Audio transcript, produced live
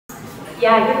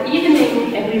Yeah, good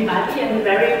evening, everybody, and a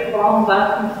very warm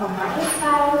welcome from my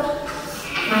side.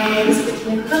 My name is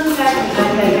Melanie Vietmeier, and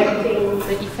I'm directing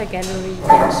the IFA Gallery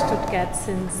in Stuttgart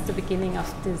since the beginning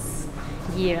of this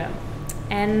year.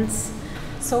 And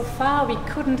so far, we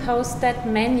couldn't host that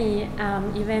many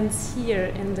events here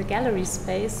in the gallery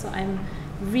space, so I'm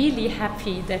really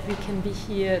happy that we can be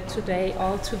here today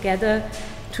all together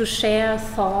to share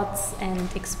thoughts and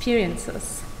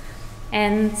experiences.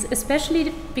 And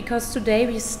especially because today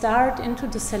we start into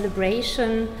the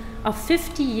celebration of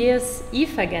 50 years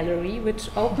IFA Gallery, which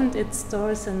opened its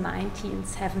doors in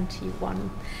 1971,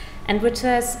 and which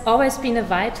has always been a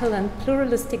vital and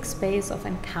pluralistic space of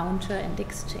encounter and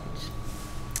exchange.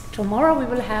 Tomorrow we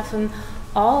will have an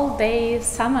all-day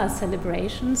summer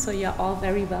celebration, so you're all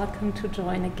very welcome to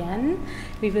join again.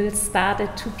 We will start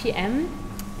at 2 p.m.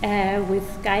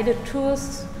 With guided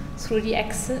tours through the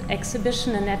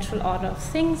exhibition A Natural Order of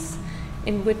Things,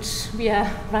 in which we are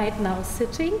right now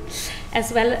sitting,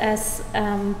 as well as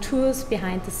tours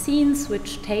behind the scenes,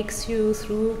 which takes you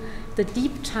through the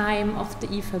deep time of the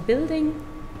IFA building,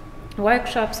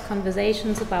 workshops,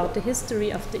 conversations about the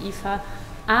history of the IFA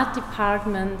art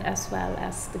department, as well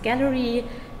as the gallery,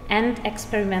 and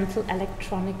experimental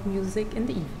electronic music in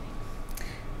the evening.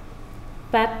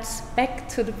 But back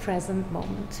to the present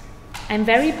moment. I'm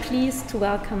very pleased to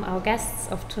welcome our guests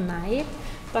of tonight,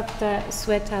 Dr.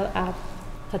 Shwetal A.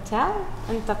 Patel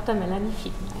and Dr. Melanie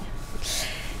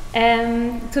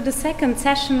Vietmeier, to the second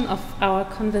session of our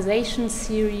conversation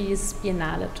series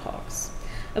Biennale-Talks,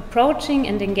 approaching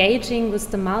and engaging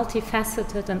with the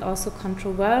multifaceted and also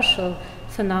controversial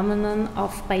phenomenon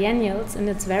of biennials in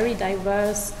its very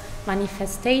diverse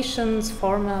manifestations,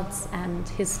 formats, and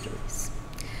histories.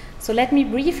 So let me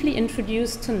briefly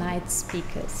introduce tonight's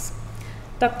speakers.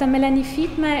 Dr. Melanie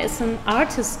Vietmeier is an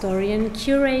art historian,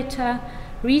 curator,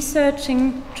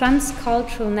 researching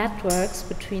transcultural networks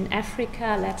between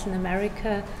Africa, Latin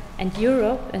America, and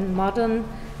Europe in modern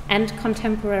and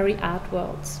contemporary art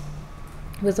worlds,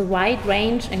 with a wide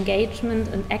range engagement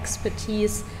and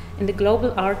expertise in the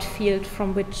global art field,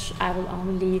 from which I will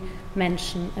only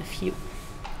mention a few.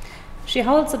 She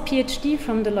holds a PhD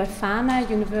from the Leuphana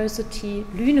University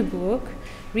Lüneburg,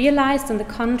 realized in the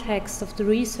context of the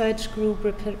research group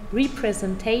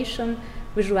Representation,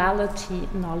 Visuality,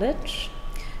 Knowledge.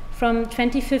 From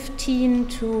 2015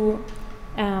 to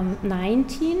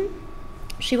 19,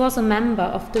 she was a member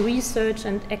of the research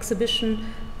and exhibition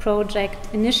project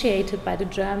initiated by the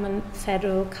German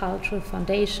Federal Cultural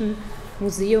Foundation,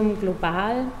 Museum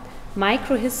Global,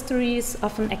 Microhistories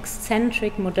of an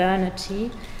Eccentric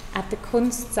Modernity at the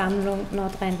Kunstsammlung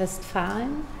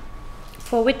Nordrhein-Westfalen,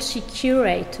 for which she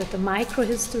curated the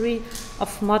microhistory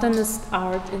of modernist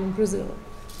art in Brazil.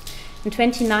 In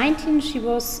 2019, she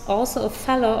was also a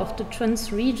fellow of the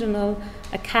Trans-Regional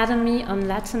Academy on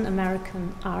Latin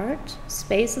American Art,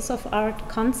 Spaces of Art,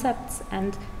 Concepts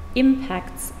and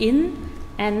Impacts in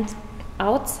and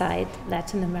outside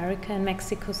Latin America and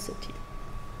Mexico City.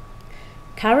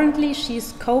 Currently, she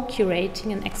is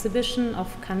co-curating an exhibition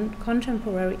of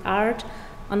contemporary art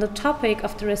on the topic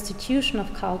of the restitution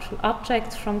of cultural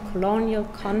objects from colonial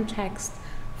context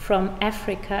from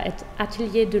Africa at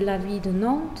Atelier de la Vie de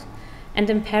Nantes, and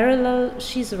in parallel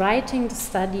she's writing the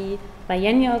study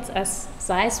Biennials as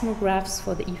seismographs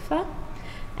for the IFA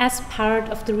as part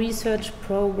of the research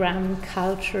program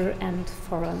Culture and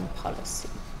Foreign Policy.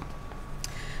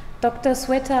 Dr.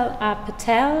 Shwetal A.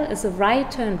 Patel is a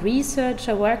writer and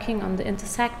researcher working on the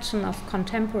intersection of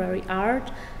contemporary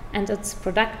art and its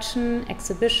production,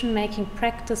 exhibition-making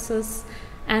practices,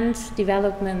 and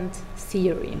development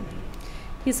theory.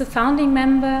 He is a founding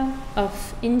member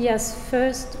of India's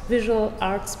first visual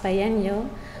arts biennial,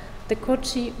 the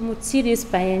Kochi-Muziris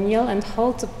Biennale, and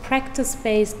holds a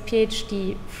practice-based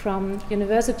PhD from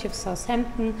University of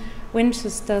Southampton,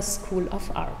 Winchester School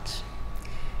of Art.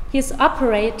 He has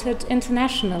operated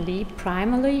internationally,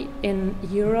 primarily in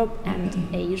Europe and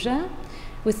Asia,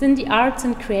 within the arts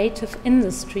and creative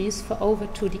industries for over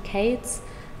 2 decades,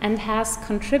 and has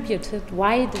contributed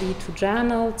widely to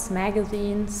journals,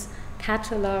 magazines,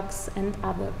 catalogs, and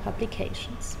other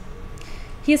publications.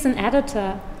 He is an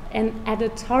editor and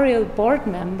editorial board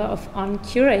member of On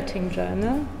Curating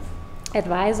Journal,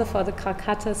 advisor for the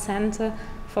Calcutta Center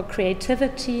for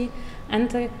Creativity,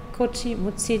 and the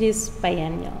Kochi-Muziris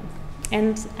Biennale.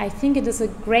 And I think it is a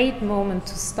great moment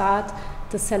to start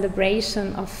the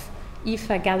celebration of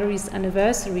IFA Gallery's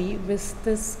anniversary with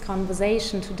this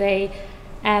conversation today,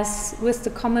 as with the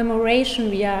commemoration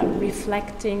we are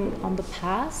reflecting on the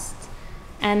past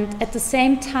and at the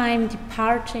same time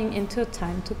departing into a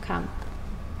time to come.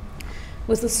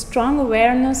 with a strong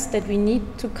awareness that we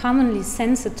need to commonly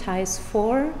sensitize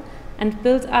for and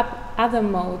build up other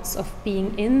modes of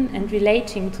being in and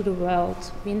relating to the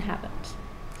world we inhabit.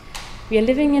 We are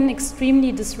living in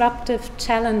extremely disruptive,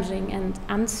 challenging and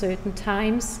uncertain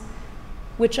times,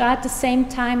 which are at the same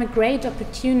time a great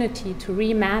opportunity to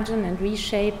reimagine and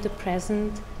reshape the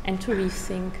present and to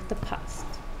rethink the past.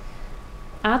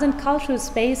 Art and cultural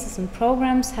spaces and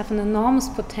programs have an enormous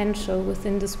potential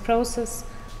within this process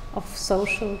of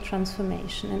social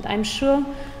transformation, and I'm sure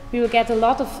we will get a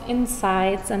lot of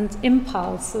insights and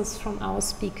impulses from our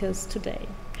speakers today.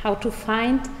 How to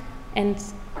find and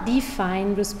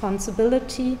define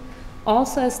responsibility,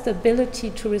 also as the ability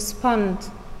to respond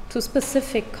to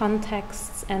specific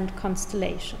contexts and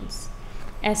constellations.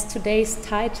 As today's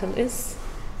title is,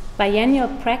 Biennial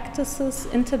Practices,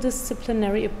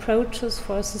 Interdisciplinary Approaches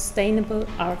for a Sustainable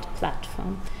Art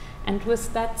Platform. And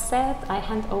with that said, I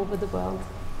hand over the word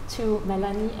to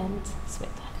Melanie and Shwetal.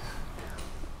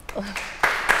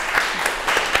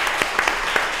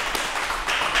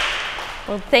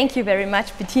 Well, thank you very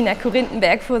much, Bettina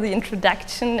Korintenberg, for the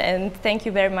introduction, and thank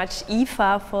you very much,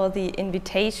 IFA, for the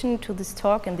invitation to this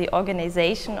talk and the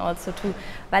organization, also to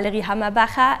Valerie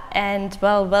Hammerbacher, and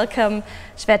well, welcome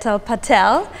Shwetal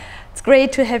Patel. It's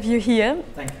great to have you here.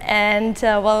 Thank you. And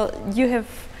well, you have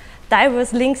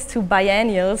diverse links to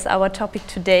biennials, our topic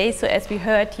today. So as we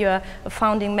heard, you're a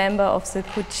founding member of the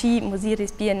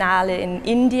Kochi-Muziris Biennale in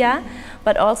India,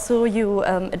 but also you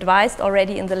advised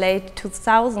already in the late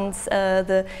 2000s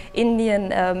the Indian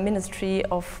Ministry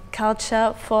of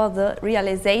Culture for the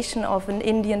realization of an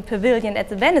Indian pavilion at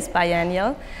the Venice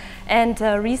Biennial. And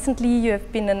recently you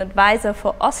have been an advisor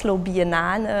for Oslo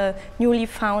Biennale, a newly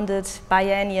founded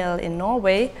biennial in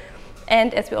Norway.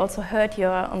 And as we also heard,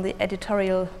 you're on the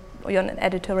editorial you're an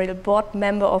editorial board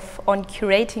member of On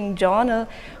Curating Journal,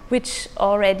 which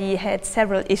already had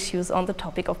several issues on the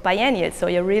topic of biennials. So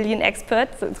you're really an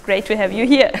expert, so it's great to have you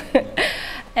here.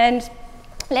 And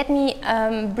let me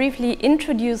briefly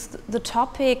introduce the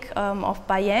topic of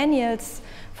biennials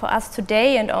for us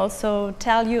today, and also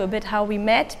tell you a bit how we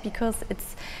met, because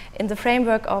it's in the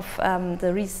framework of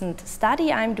the recent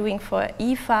study I'm doing for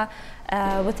IFA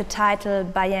with the title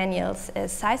Biennials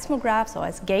as Seismographs or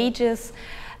as Gauges.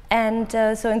 And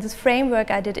so in this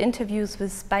framework I did interviews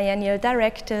with biennial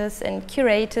directors and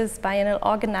curators, biennial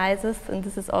organizers, and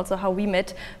this is also how we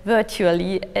met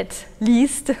virtually at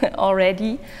least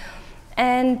already.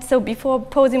 And so before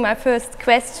posing my first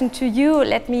question to you,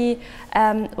 let me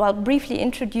well, briefly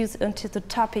introduce into the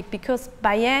topic, because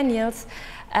biennials,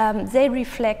 they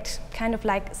reflect kind of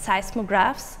like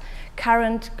seismographs,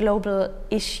 current global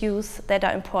issues that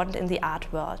are important in the art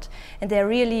world. And they're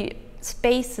really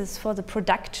spaces for the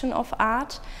production of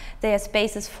art. They are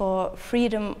spaces for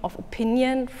freedom of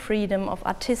opinion, freedom of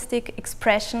artistic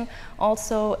expression,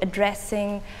 also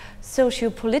addressing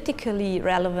socio-politically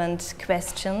relevant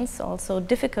questions, also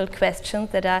difficult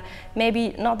questions that are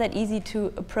maybe not that easy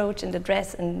to approach and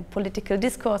address in political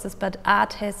discourses, but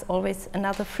art has always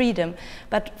another freedom.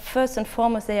 But first and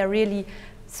foremost, they are really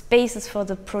spaces for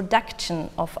the production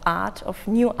of art, of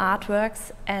new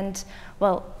artworks, and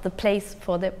well, the place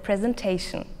for the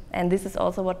presentation. And this is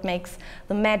also what makes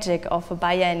the magic of a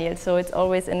biennial. So it's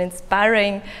always an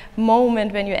inspiring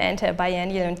moment when you enter a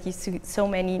biennial and you see so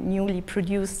many newly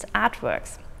produced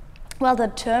artworks. Well, the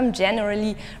term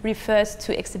generally refers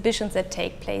to exhibitions that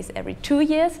take place every 2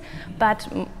 years, but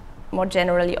more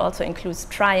generally also includes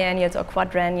triennials or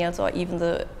quadrennials, or even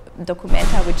the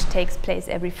Documenta, which takes place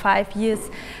every 5 years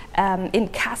in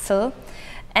Kassel.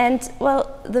 And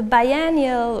well, the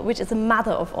biennial, which is the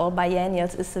mother of all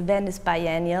biennials, is the Venice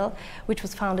Biennial, which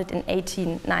was founded in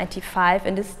 1895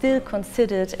 and is still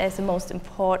considered as the most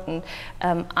important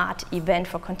art event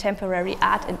for contemporary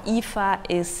art. And IFA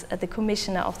is the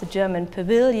commissioner of the German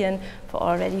Pavilion for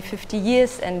already 50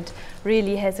 years and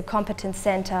really has a competence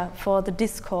center for the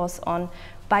discourse on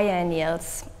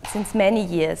biennials since many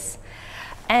years.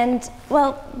 And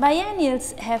well,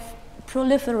 biennials have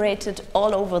proliferated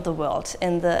all over the world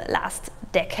in the last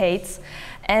decades,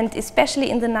 and especially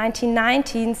in the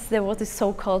 1990s there was this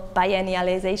so-called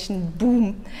biennialization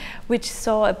boom, which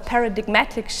saw a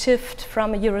paradigmatic shift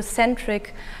from a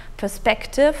Eurocentric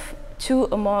perspective to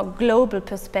a more global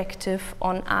perspective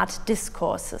on art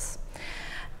discourses.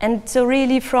 And so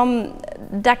really from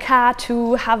Dakar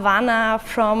to Havana,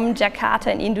 from Jakarta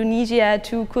in Indonesia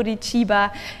to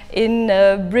Curitiba in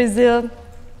Brazil,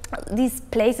 these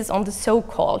places on the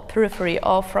so-called periphery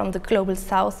or from the global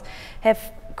south have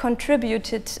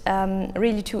contributed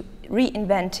really to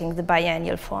reinventing the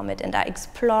biennial format and are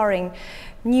exploring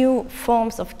new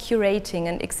forms of curating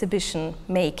and exhibition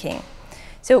making.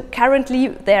 So currently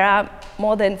there are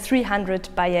more than 300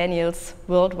 biennials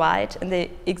worldwide, and they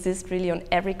exist really on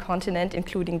every continent,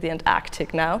 including the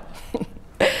Antarctic now.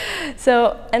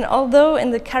 So, and although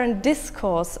in the current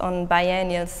discourse on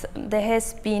biennials there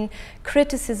has been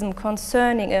criticism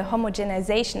concerning a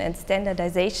homogenization and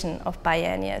standardization of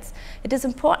biennials, it is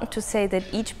important to say that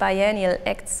each biennial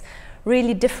acts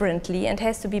really differently and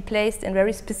has to be placed in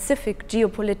very specific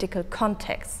geopolitical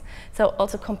contexts. So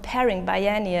also comparing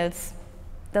biennials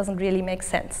doesn't really make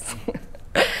sense.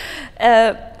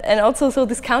 And also, so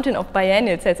this counting of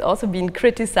biennials has also been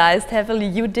criticized heavily.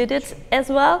 You did it as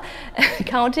well.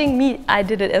 Counting me, I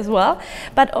did it as well.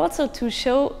 But also to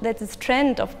show that this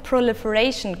trend of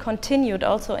proliferation continued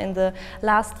also in the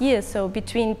last year. So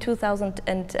between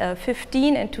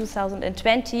 2015 and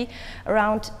 2020,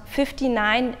 around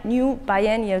 59 new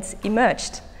biennials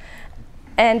emerged.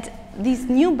 And these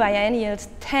new biennials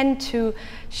tend to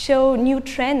show new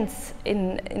trends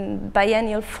in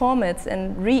biennial formats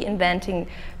and reinventing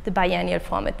the biennial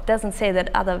format. It doesn't say that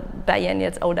other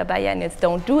biennials, older biennials,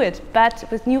 don't do it, but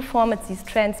with new formats these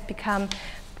trends become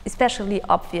especially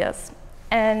obvious.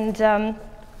 And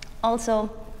also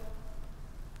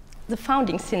the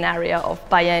founding scenario of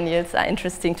biennials are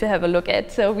interesting to have a look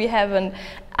at. So we have an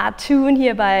cartoon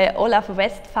here by Olaf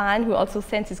Westphalen, who also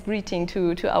sends his greeting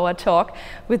to our talk,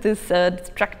 with this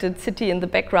destructed city in the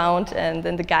background, and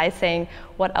then the guy saying,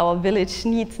 what our village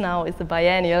needs now is a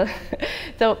biennial.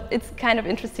 So it's kind of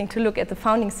interesting to look at the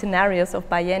founding scenarios of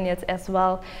biennials as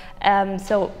well.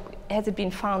 So has it been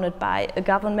founded by a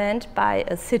government, by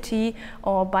a city,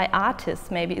 or by artists?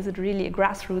 Maybe is it really a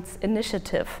grassroots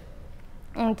initiative?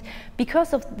 And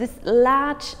because of this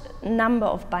large number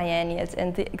of biennials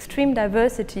and the extreme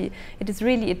diversity, it is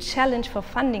really a challenge for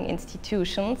funding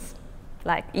institutions,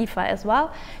 like IFA as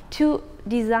well, to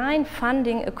design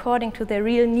funding according to the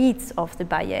real needs of the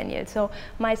biennial. So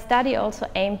my study also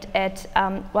aimed at,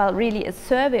 well, really a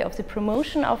survey of the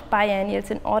promotion of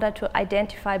biennials in order to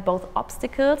identify both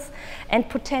obstacles and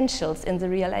potentials in the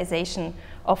realization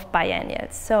of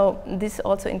biennials. So this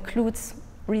also includes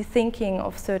rethinking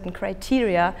of certain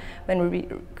criteria when we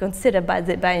consider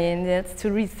the biennials, to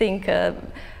rethink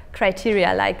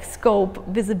criteria like scope,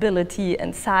 visibility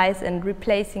and size, and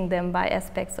replacing them by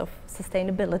aspects of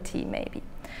sustainability maybe.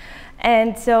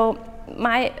 And so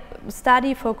my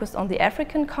study focused on the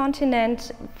African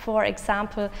continent. For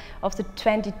example, of the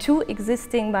 22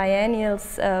 existing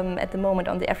biennials at the moment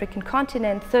on the African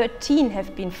continent, 13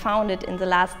 have been founded in the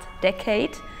last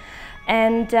decade.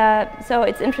 And so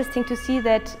it's interesting to see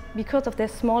that because of their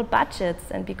small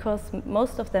budgets and because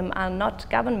most of them are not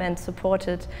government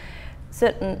supported,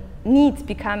 certain needs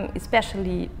become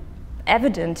especially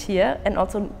evident here, and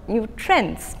also new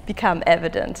trends become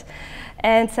evident.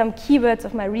 And some keywords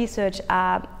of my research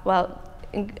are, well,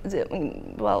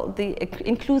 the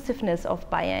inclusiveness of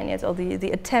biennials, or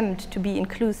the attempt to be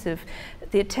inclusive,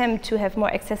 the attempt to have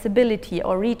more accessibility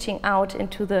or reaching out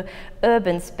into the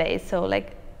urban space, so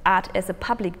like art as a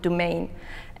public domain,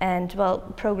 and well,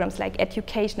 programs like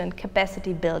education and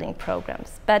capacity building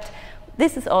programs. But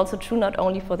this is also true not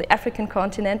only for the African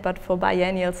continent, but for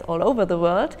biennials all over the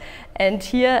world. And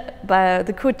here, by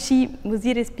the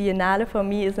Kochi-Muziris Biennale for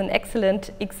me is an excellent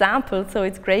example. So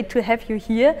it's great to have you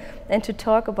here and to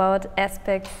talk about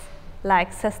aspects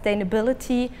like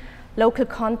sustainability, local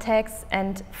context,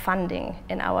 and funding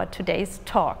in our today's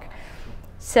talk.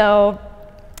 So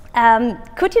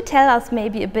could you tell us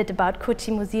maybe a bit about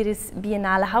Kochi-Muziris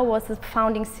Biennale? How was the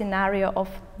founding scenario of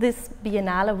this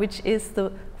Biennale, which is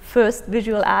the first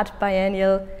visual art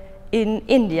biennial in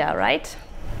India, right?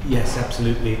 Yes,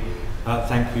 absolutely.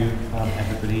 Thank you,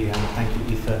 everybody, and thank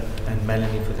you, Aoife and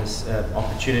Melanie, for this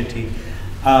opportunity.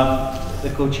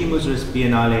 The Kochi-Muziris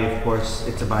Biennale, of course,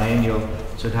 it's a biennial,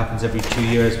 so it happens every 2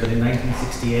 years, but in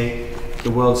 1968,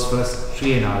 the world's first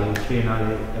triennale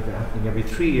happening every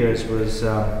 3 years, was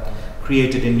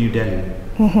created in New Delhi.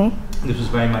 Mm-hmm. This was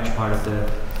very much part of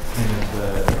the kind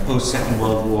of post-Second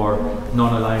World War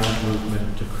non-alignment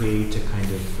movement to create a kind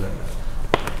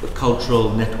of a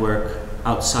cultural network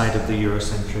outside of the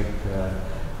Eurocentric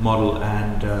model.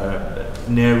 And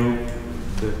Nehru,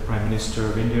 the Prime Minister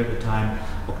of India at the time,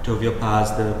 Octavio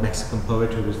Paz, the Mexican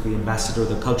poet who was the ambassador,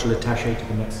 the cultural attaché to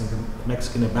the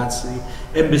Mexican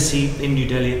embassy in New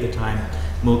Delhi at the time,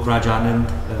 Mulk Rajanand,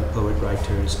 poet,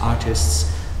 writers,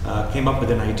 artists, came up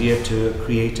with an idea to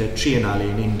create a triennale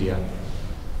in India.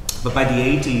 But by the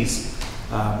 80s,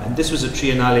 and this was a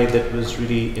triennale that was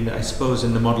really, I suppose,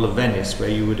 in the model of Venice, where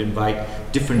you would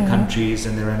invite different countries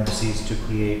and their embassies to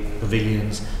create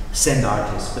pavilions, send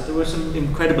artists. But there were some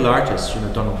incredible artists,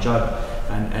 Donald Judd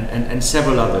and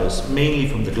several others, mainly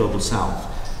from the Global South.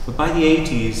 But by the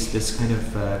 80s, this kind of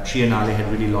triennale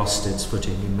had really lost its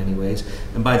footing in many ways,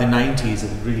 and by the 90s, it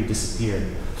had really disappeared.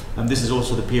 And this is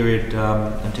also the period,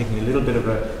 I'm taking a little bit of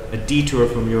a detour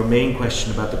from your main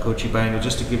question about the Kochi Biennial,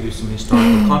 just to give you some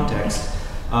historical context.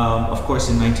 Of course,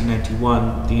 in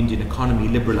 1991, the Indian economy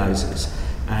liberalizes,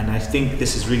 and I think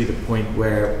this is really the point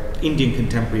where Indian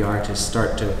contemporary artists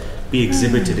start to be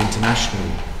exhibited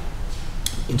internationally.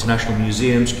 International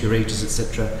museums, curators,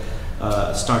 etc.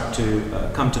 Start to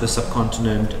come to the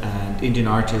subcontinent, and Indian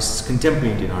artists,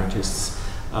 contemporary Indian artists,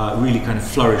 really kind of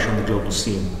flourish on the global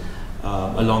scene,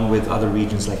 along with other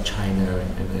regions like China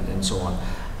and so on.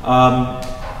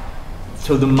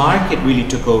 So the market really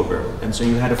took over, and so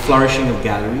you had a flourishing of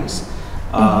galleries,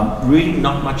 really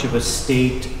not much of a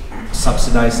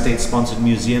state-subsidized, state-sponsored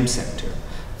museum sector,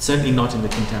 certainly not in the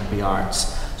contemporary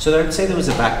arts. So I would say there was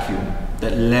a vacuum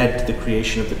that led the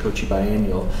creation of the Kochi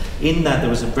Biennial, in that there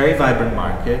was a very vibrant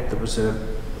market, there was a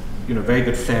very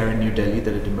good fair in New Delhi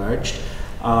that had emerged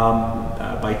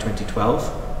by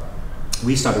 2012.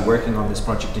 We started working on this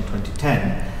project in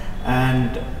 2010,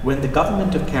 and when the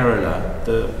government of Kerala,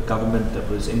 the government that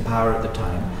was in power at the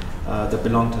time, that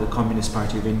belonged to the Communist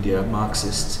Party of India,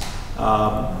 Marxists,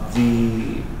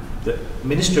 the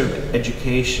Minister of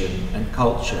Education and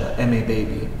Culture, M.A.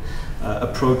 Baby,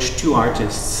 approached two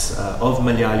artists of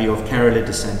Malayali, of Kerala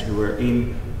descent, who were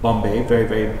in Bombay, very,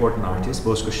 very important artists,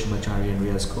 Bose Krishnamachari and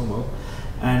Riaz Como.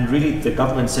 And really the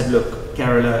government said, look,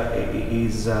 Kerala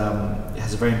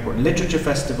has a very important literature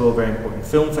festival, very important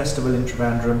film festival in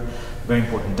Trivandrum, very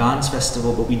important dance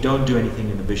festival, but we don't do anything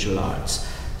in the visual arts.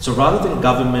 So rather than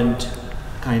government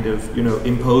kind of,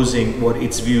 imposing what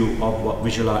its view of what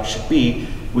visual art should be,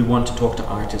 we want to talk to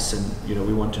artists, and,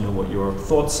 we want to know what your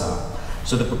thoughts are.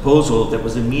 So the proposal that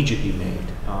was immediately made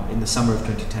in the summer of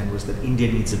 2010 was that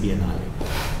India needs a Biennale.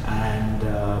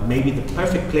 And maybe the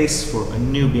perfect place for a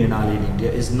new Biennale in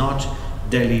India is not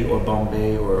Delhi or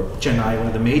Bombay or Chennai, one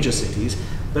of the major cities,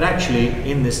 but actually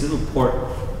in this little port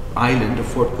island of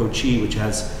Fort Kochi, which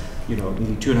has,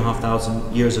 nearly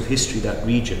 2,500 years of history, that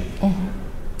region.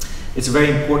 It's a very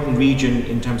important region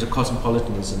in terms of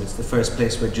cosmopolitanism. It's the first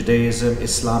place where Judaism,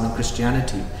 Islam and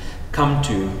Christianity come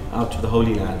out to the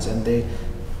Holy Lands, and they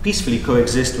peacefully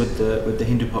coexist with the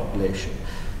Hindu population.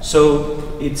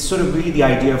 So it's sort of really the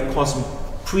idea of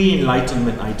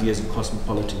pre-Enlightenment ideas of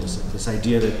cosmopolitanism, this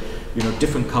idea that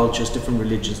different cultures, different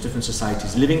religions, different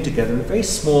societies living together in a very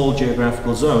small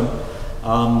geographical zone,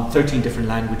 13 different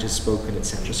languages spoken,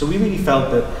 etc. So we really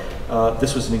felt that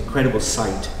this was an incredible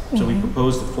site. So we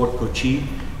proposed that Fort Kochi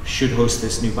should host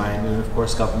this new biennial, and of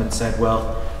course government said,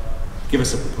 well, give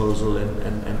us a proposal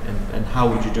and how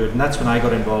would you do it? And that's when I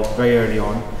got involved very early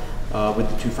on with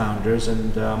the two founders,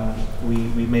 and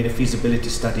we made a feasibility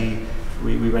study.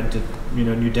 We went to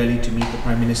New Delhi to meet the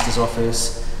Prime Minister's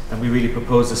office, and we really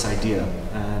proposed this idea.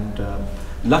 And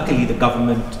luckily the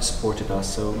government supported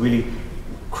us, so really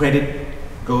credit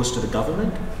goes to the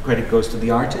government, credit goes to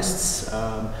the artists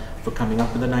for coming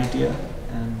up with an idea,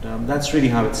 and that's really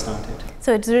how it started.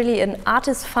 So it's really an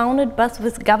artist-founded, but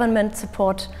with government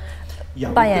support.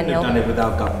 Yeah, biennial. We couldn't have done it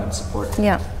without government support.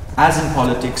 Yeah. As in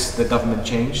politics, the government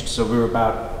changed, so we were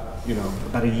about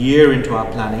a year into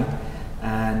our planning,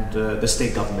 and the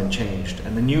state government changed,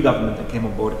 and the new government that came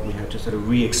on board, we had to sort of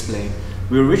re-explain.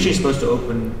 We were originally supposed to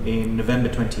open in November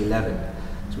 2011,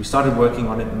 so we started working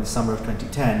on it in the summer of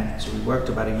 2010. So we worked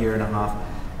about a year and a half,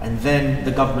 and then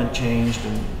the government changed,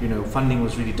 and funding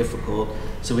was really difficult.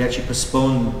 So we actually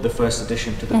postponed the first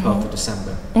edition to the 12th of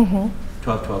December,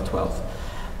 12/12/12.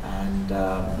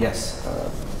 And yes,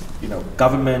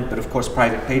 government, but of course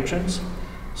private patrons.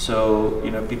 So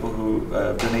people who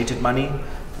donated money,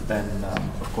 then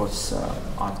of course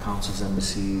art councils,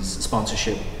 embassies,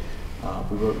 sponsorship.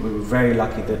 We were very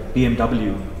lucky that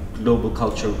BMW Global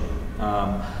Culture,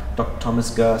 Dr.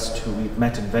 Thomas Gerst, who we've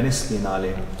met in Venice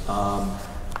Biennale,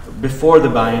 before the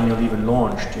biennial even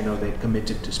launched, they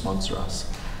committed to sponsor us.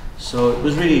 So it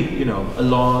was really, a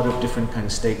lot of different kind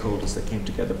of stakeholders that came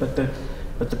together.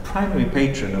 But the primary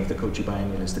patron of the Kochi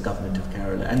Biennial is the government of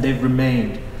Kerala, and they've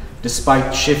remained,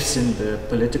 despite shifts in the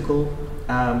political,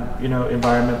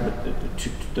 environment, to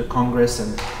the Congress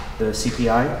and the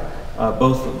CPI.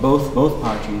 Both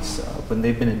parties, when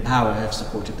they've been in power, have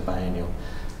supported the biennial,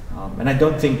 and I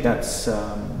don't think that's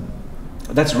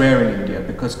rare in India,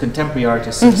 because contemporary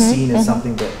artists are seen as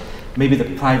something that maybe the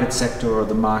private sector or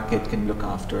the market can look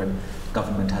after, and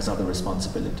government has other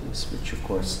responsibilities, which of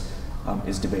course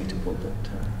is debatable,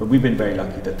 but we've been very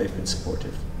lucky that they've been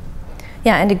supportive.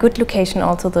 Yeah, and a good location,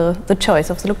 also the choice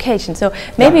of the location. So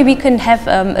maybe we can have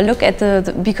a look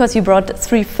at because you brought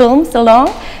 3 films along.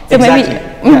 So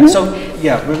exactly. Maybe, So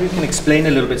maybe we can explain a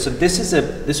little bit. So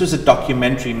this was a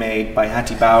documentary made by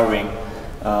Hattie Bowering,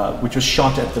 which was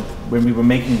shot when we were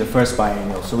making the first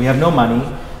biennial. So we have no money,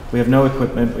 we have no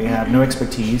equipment, we have no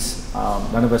expertise.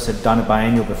 None of us had done a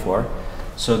biennial before.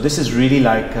 So this is really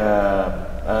like,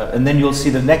 and then you'll see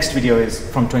the next video is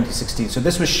from 2016. So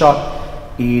this was shot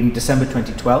in December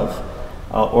 2012,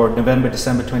 or November,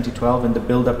 December 2012, in the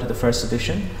build up to the first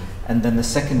edition. And then the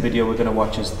second video we're going to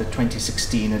watch is the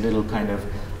 2016, a little kind of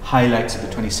highlights of the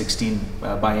 2016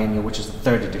 biennial, which is the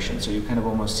 3rd edition. So you kind of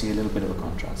almost see a little bit of a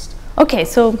contrast. Okay,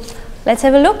 so let's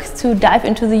have a look to dive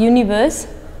into the universe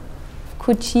of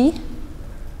Kochi.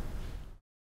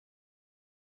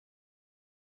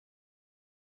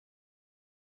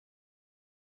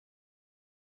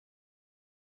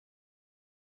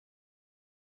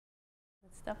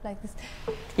 Stuff like this.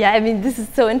 Yeah, I mean, this is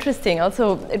so interesting.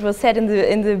 Also, it was said in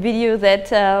the video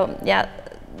that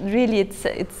really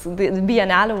the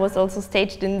Biennale was also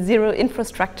staged in 0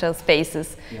 infrastructure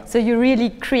spaces. Yeah. So you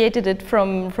really created it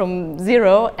from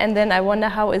 0. And then I wonder,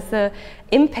 how is the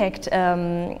impact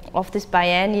of this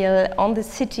biennial on the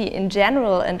city in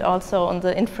general, and also on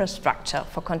the infrastructure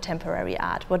for contemporary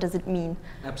art? What does it mean?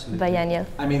 Absolutely. Biennial.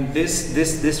 I mean,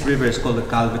 this river is called the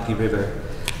Kalvati River.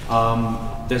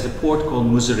 There's a port called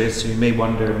Muziris, so you may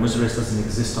wonder, Muziris doesn't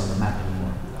exist on the map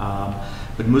anymore.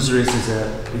 But Muziris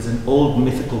is an old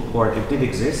mythical port. It did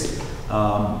exist.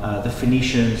 The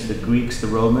Phoenicians, the Greeks, the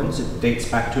Romans, it dates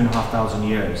back 2,500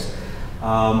 years.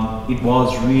 It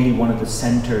was really one of the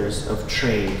centers of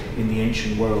trade in the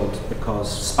ancient world,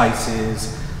 because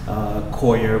spices,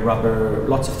 coir, rubber,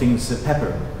 lots of things,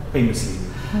 pepper, famously.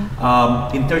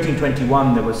 In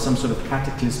 1321, there was some sort of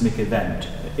cataclysmic event,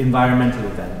 environmental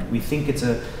event. We think it's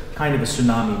a kind of a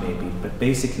tsunami maybe, but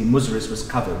basically Muziris was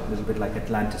covered, a little bit like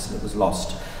Atlantis, and it was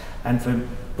lost. And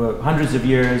for hundreds of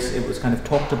years it was kind of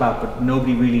talked about, but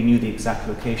nobody really knew the exact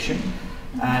location.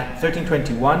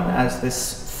 1321, as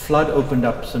this flood opened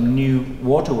up some new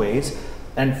waterways,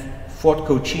 and Fort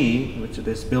Kochi, which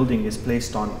this building is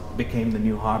placed on, became the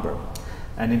new harbour.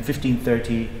 And in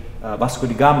 1530, Vasco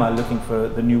da Gama, looking for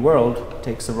the new world,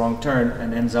 takes the wrong turn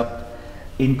and ends up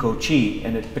in Kochi,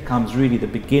 and it becomes really the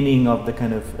beginning of the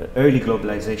kind of early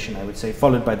globalization, I would say,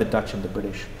 followed by the Dutch and the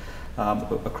British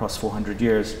across 400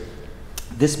 years.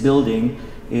 This building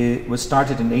was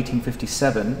started in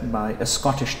 1857 by a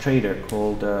Scottish trader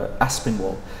called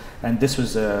Aspinwall, and this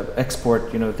was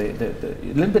export, you know,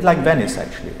 a little bit like Venice,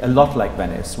 actually, a lot like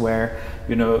Venice, where,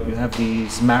 you know, you have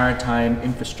these maritime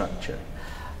infrastructure.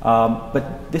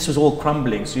 But this was all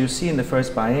crumbling. So you see in the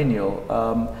first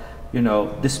biennial, you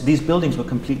know, these buildings were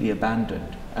completely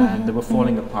abandoned, and they were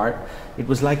falling apart. It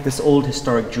was like this old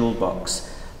historic jewel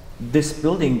box. This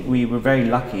building, we were very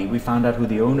lucky. We found out who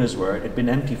the owners were. It had been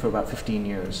empty for about 15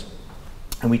 years,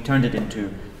 and we turned it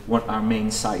into our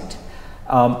main site.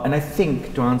 And I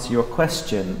think, to answer your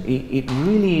question, it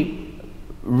really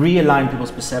realigned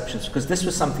people's perceptions, because this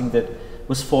was something that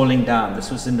was falling down. This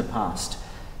was in the past.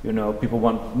 You know, people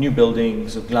want new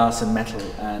buildings of glass and metal,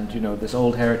 and, you know, this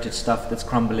old heritage stuff that's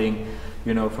crumbling,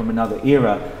 you know, from another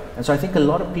era. And so I think a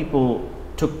lot of people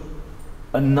took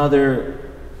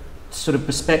another sort of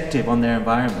perspective on their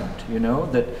environment, you know,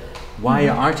 that why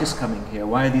are artists coming here?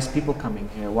 Why are these people coming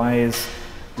here? Why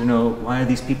are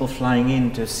these people flying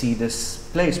in to see this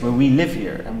place where we live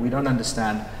here, and we don't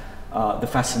understand the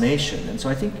fascination? And so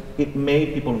I think it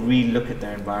made people re-look at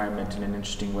their environment in an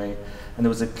interesting way. And there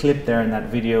was a clip there in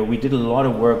that video. We did a lot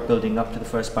of work building up to the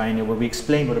first biennial, where we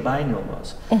explained what a biennial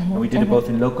was. And we did it both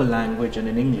in local language and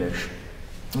in English.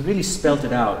 We really spelt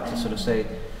it out to sort of say,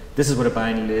 this is what a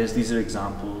biennial is, these are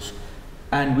examples.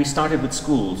 And we started with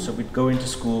schools, so we'd go into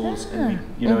schools, and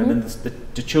we, you know, and then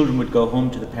the children would go home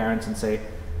to the parents and say,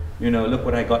 you know, look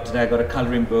what I got today. I got a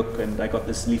colouring book, and I got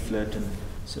this leaflet. And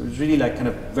so it was really like kind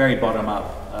of very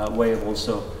bottom-up way of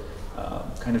also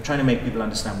kind of trying to make people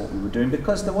understand what we were doing,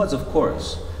 because there was, of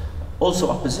course, also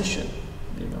opposition,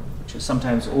 you know, which is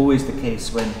sometimes always the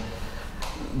case when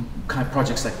kind of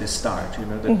projects like this start, you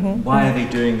know, that why are they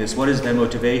doing this? What is their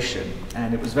motivation?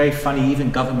 And it was very funny,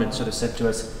 even government sort of said to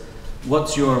us,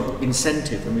 what's your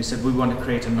incentive? And we said, we want to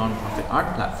create a non-profit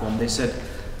art platform. They said,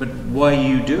 but why are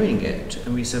you doing it?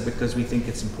 And we said, because we think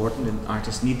it's important and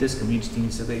artists need this, community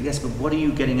needs it. Yes, but what are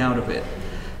you getting out of it?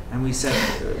 And we said,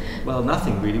 well,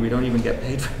 nothing really. We don't even get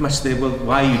paid very much. They, well,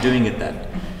 why are you doing it then?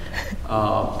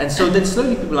 And so then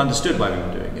slowly people understood why we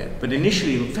were doing it. But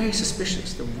initially, they were very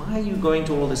suspicious. That why are you going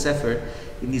to all this effort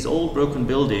in these old broken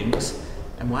buildings?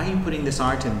 And why are you putting this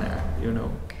art in there, you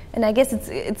know? And I guess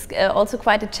it's also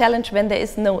quite a challenge when there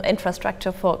is no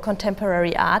infrastructure for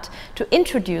contemporary art to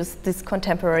introduce this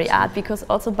contemporary art, because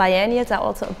also biennials are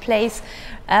also a place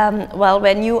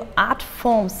where new art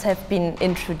forms have been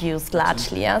introduced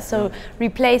largely. Yeah? So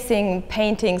replacing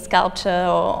painting, sculpture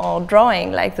or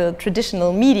drawing like the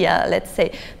traditional media, let's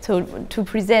say, to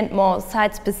present more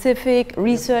site-specific,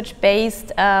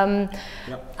 research-based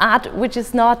art, which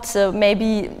is not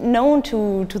maybe known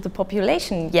to the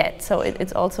population yet. So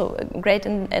it's also a great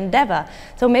endeavor.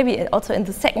 So maybe also in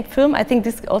the second film, I think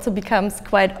this also becomes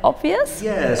quite obvious.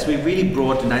 Yes, we really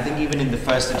brought in, I think even in the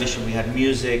first edition we had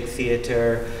music,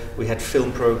 theatre, we had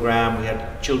film program, we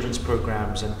had children's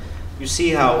programs, and you see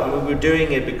how, I mean, we're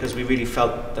doing it because we really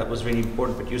felt that was really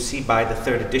important, but you see by the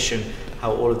third edition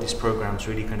how all of these programs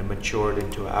really kind of matured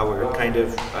into our kind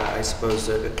of, I suppose,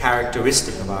 a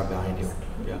characteristic of our biennial.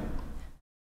 Yeah.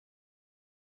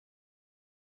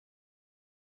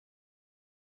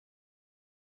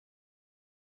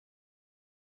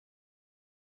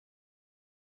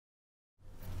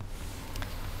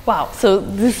 Wow, so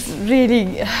this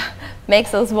really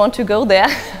makes us want to go there,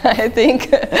 I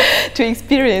think, to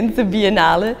experience the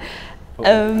Biennale.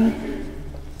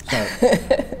 Sorry,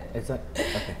 is that,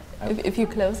 okay. If you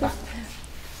close it.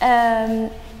 Yeah,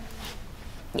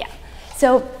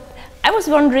 so I was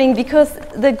wondering, because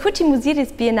the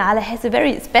Kochi-Muziris Biennale has a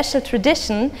very special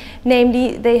tradition,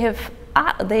 namely they have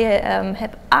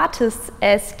artists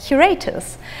as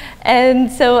curators. And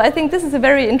so I think this is a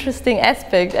very interesting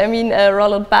aspect. I mean,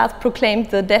 Roland Barthes proclaimed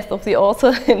the death of the author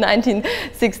in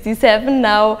 1967.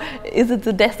 Now, is it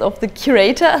the death of the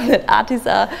curator that artists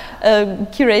are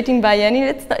curating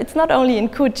biennial? It's not only in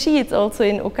Kochi, it's also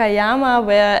in Okayama,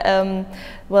 where,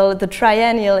 well, the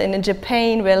triennial in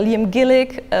Japan, where Liam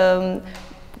Gillick,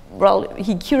 well,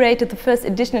 he curated the first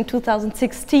edition in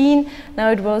 2016.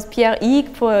 Now it was Pierre Ig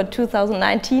for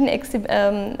 2019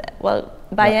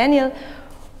 biennial. Yeah.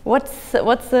 What's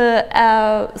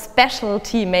the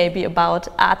specialty maybe about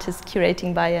artists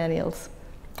curating biennials?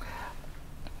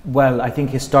 Well, I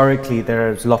think historically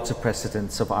there's lots of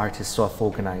precedents of artists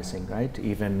self-organizing, right?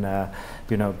 Even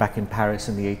you know, back in Paris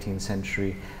in the 18th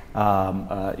century,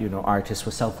 you know, artists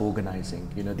were self-organizing.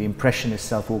 You know, the Impressionists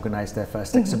self-organized their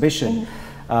first exhibition.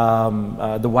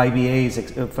 The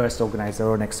YBAs first organized their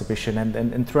own exhibition,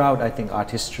 and throughout, I think, art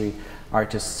history,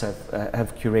 artists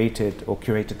have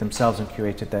curated themselves and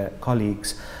curated their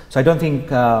colleagues. So I don't think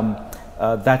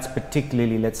that's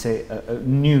particularly, let's say, a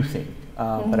new thing.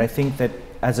 But I think that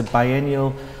as a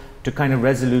biennial, to kind of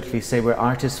resolutely say we're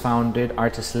artists founded,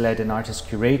 artists led, and artists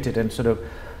curated, and sort of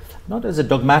not as a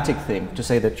dogmatic thing to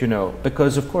say that, you know,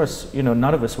 because of course, you know,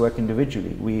 none of us work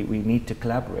individually. We need to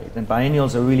collaborate. And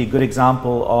biennials are a really good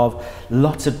example of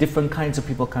lots of different kinds of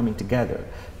people coming together.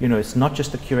 You know, it's not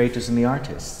just the curators and the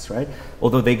artists, right?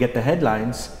 Although they get the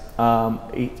headlines,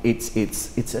 it's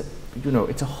a, you know,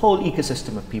 it's a whole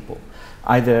ecosystem of people,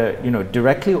 either, you know,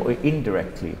 directly or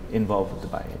indirectly involved with the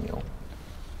biennial.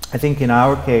 I think in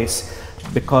our case,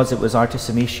 because it was artist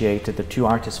initiated, the two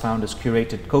artist founders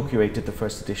co-curated the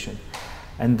first edition.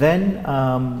 And then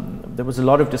there was a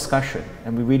lot of discussion,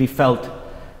 and we really felt,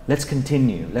 let's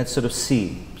continue, let's sort of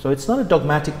see. So it's not a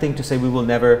dogmatic thing to say we will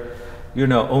never, you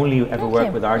know, only ever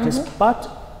work with artists,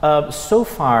 but so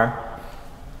far,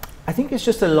 I think it's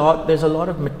just a lot, there's a lot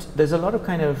of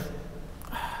kind of,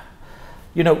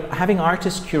 you know, having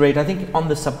artists curate, I think on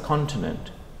the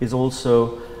subcontinent is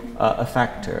also a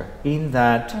factor in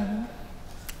that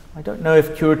I don't know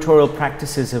if curatorial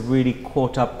practices have really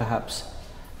caught up, perhaps.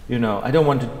 You know, I don't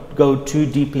want to go too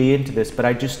deeply into this, but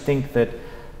I just think that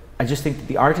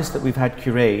the artists that we've had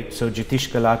curate, so Jitish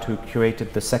Galat, who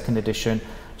curated the second edition,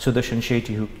 Sudarshan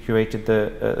Shetty, who curated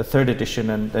the third edition,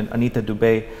 and then Anita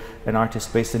Dubey, an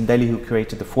artist based in Delhi, who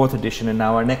curated the fourth edition, and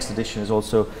now our next edition is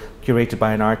also curated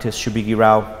by an artist, Shubigi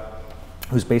Rao,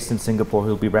 who's based in Singapore,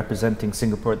 who'll be representing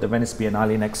Singapore at the Venice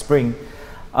Biennale next spring.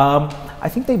 I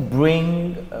think they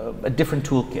bring a different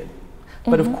toolkit,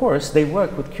 but of course they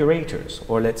work with curators,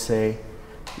 or let's say,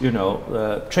 you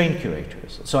know, trained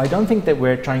curators. So I don't think that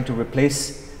we're trying to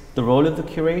replace the role of the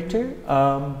curator,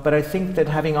 but I think that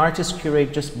having artists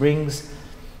curate just brings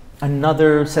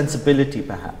another sensibility,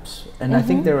 perhaps. And I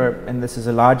think there are, and this is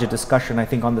a larger discussion, I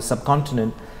think on the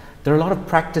subcontinent, there are a lot of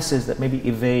practices that maybe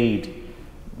evade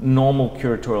normal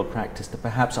curatorial practice that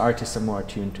perhaps artists are more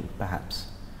attuned to, perhaps.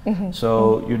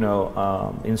 So, you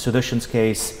know, in Sudarshan's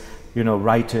case, you know,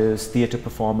 writers, theatre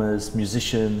performers,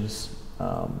 musicians,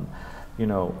 you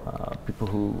know, people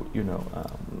who, you know,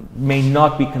 may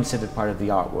not be considered part of the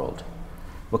art world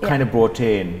were kind of brought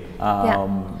in,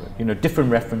 you know, different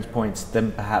reference points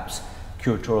than perhaps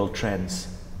curatorial trends.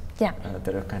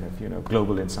 that are kind of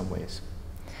global in some ways.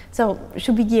 So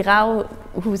Shubi Girao,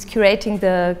 who's curating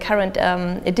the current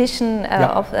edition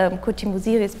of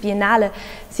Kochi-Muziris Biennale,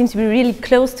 seems to be really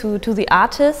close to the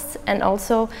artists, and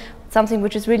also something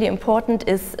which is really important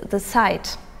is the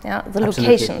site, the Absolutely.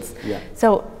 locations. Yeah.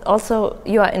 So also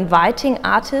you are inviting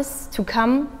artists to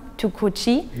come to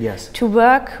Kochi, yes, to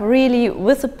work really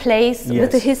with the place, yes,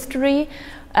 with the history.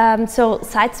 So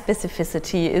site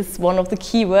specificity is one of the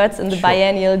key words in the sure,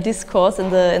 biennial discourse in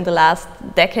the last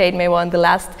decade, maybe in the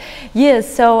last years.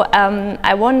 So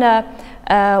I wonder,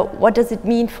 what does it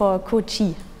mean for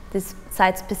Kochi, this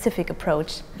site-specific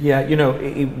approach? Yeah,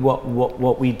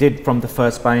 what we did from the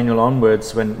first biennial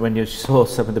onwards, when you saw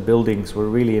some of the buildings were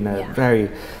really in a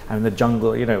very, the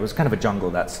jungle. It was kind of a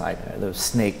jungle, that site. There were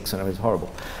snakes, and it was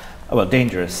horrible. Well,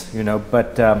 dangerous,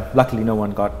 but luckily no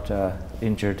one got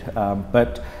injured.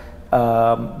 But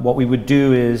what we would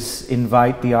do is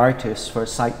invite the artists for a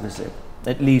site visit,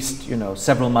 at least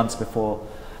several months before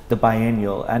the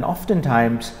biennial. And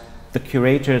oftentimes the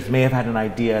curators may have had an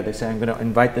idea. They say, I'm going to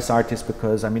invite this artist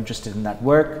because I'm interested in that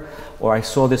work, or I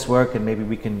saw this work and maybe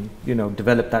we can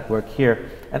develop that work here.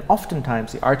 And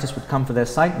oftentimes the artist would come for their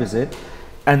site visit,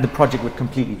 and the project would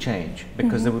completely change,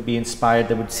 because they would be inspired.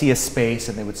 They would see a space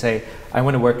and they would say, I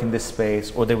want to work in this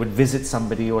space, or they would visit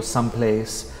somebody or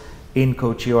someplace in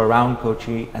Kochi or around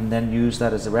Kochi and then use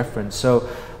that as a reference. So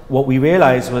what we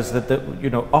realized was that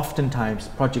oftentimes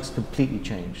projects completely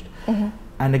changed.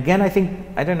 And again,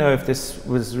 I don't know if this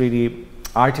was really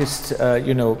artists,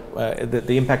 the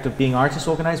impact of being artist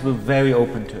organized. We're very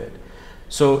open to it.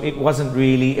 So it wasn't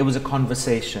really, it was a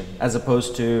conversation, as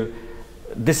opposed to,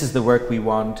 this is the work we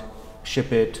want,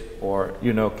 ship it, or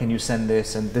can you send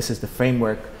this, and this is the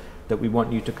framework that we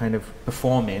want you to kind of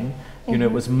perform in.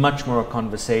 It was much more a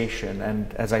conversation,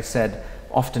 and as I said,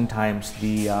 oftentimes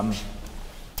the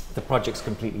projects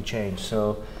completely change.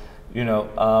 So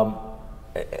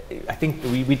I think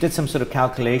we did some sort of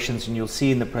calculations, and you'll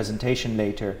see in the presentation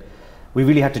later, we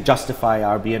really had to justify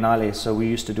our Biennale. So we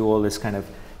used to do all this kind of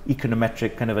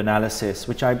econometric kind of analysis,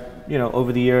 which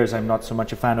over the years I'm not so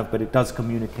much a fan of, but it does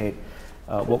communicate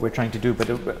what we're trying to do.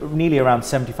 But nearly around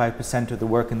 75% of the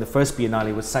work in the first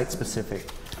Biennale was site specific.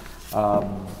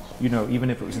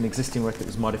 Even if it was an existing work that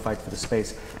was modified for the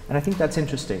space. And I think that's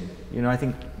interesting. I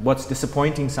think what's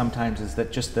disappointing sometimes is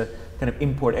that just the kind of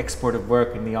import-export of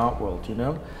work in the art world,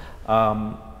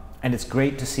 and it's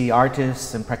great to see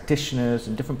artists and practitioners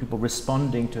and different people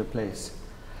responding to a place.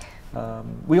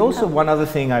 We also, one other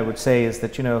thing I would say is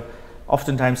that,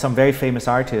 oftentimes some very famous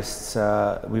artists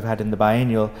we've had in the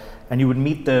biennial, and you would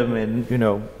meet them in,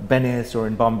 Venice or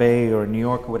in Bombay or in New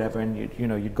York or whatever, and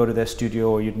you'd go to their studio,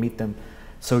 or you'd meet them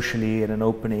socially at an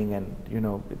opening, and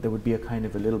there would be a kind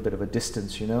of a little bit of a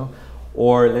distance,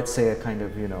 or let's say a kind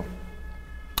of,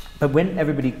 but when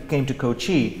everybody came to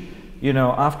Kochi,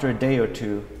 after a day or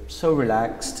two, so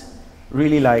relaxed,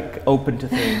 really like open to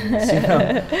things,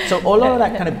 So a lot of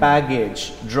that kind of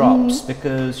baggage drops,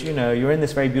 because, you're in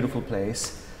this very beautiful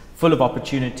place, full of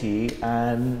opportunity,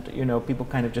 and, people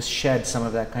kind of just shed some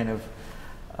of that kind of,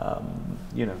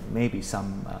 maybe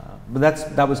some, but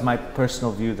that was my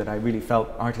personal view, that I really felt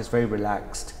art is very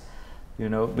relaxed,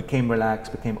 became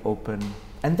relaxed, became open,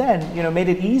 and then, made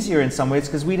it easier in some ways,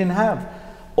 because we didn't have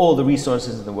all the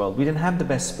resources in the world. We didn't have the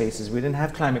best spaces. We didn't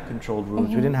have climate controlled rooms.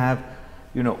 We didn't have,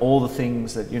 all the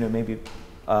things that, maybe,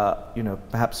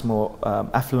 perhaps more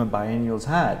affluent biennials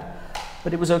had.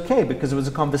 But it was okay, because it was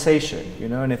a conversation,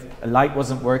 and if a light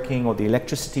wasn't working or the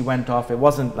electricity went off, it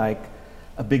wasn't like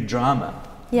a big drama.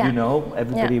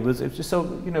 Everybody was, it was just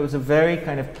so, it was a very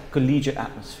kind of collegiate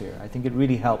atmosphere. I think it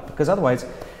really helped, because otherwise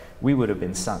we would have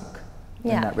been sunk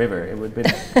in that river. It would have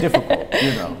been difficult,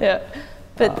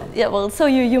 But so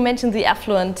you mentioned the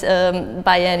affluent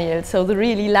biennial, so the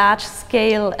really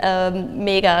large-scale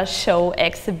mega show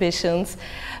exhibitions.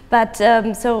 But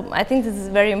so I think this is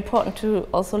very important to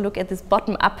also look at this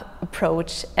bottom-up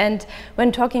approach. And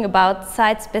when talking about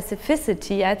site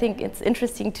specificity, I think it's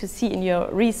interesting to see in your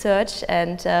research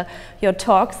and your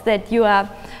talks that you are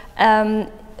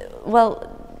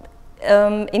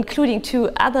including two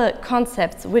other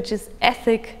concepts, which is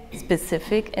ethic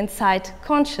specific and site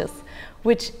conscious,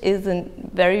 which is a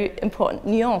very important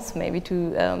nuance maybe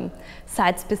to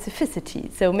site specificity.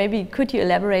 So maybe could you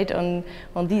elaborate on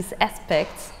these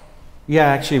aspects? Yeah,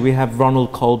 actually we have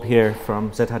Ronald Kolb here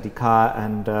from ZHDK,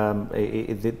 and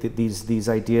these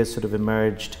ideas sort of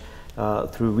emerged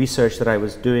through research that I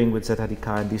was doing with Shwetal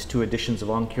A and these 2 editions of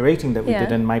On Curating that we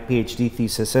did in my PhD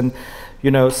thesis. And,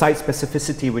 you know, site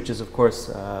specificity, which is, of course,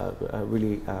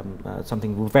 really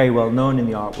something very well known in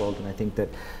the art world, and I think that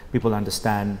people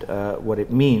understand what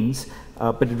it means,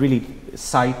 but it really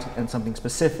site and something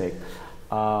specific,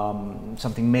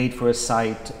 something made for a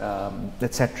site,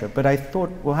 etc. But I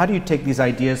thought, well, how do you take these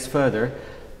ideas further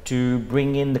to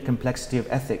bring in the complexity of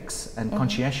ethics and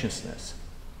conscientiousness?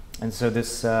 And so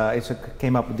this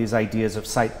came up with these ideas of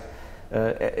site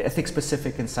ethics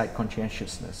specific and site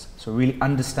conscientiousness. So really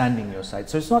understanding your site.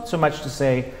 So it's not so much to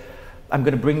say, I'm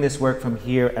going to bring this work from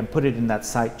here and put it in that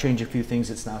site, change a few things,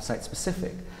 it's now site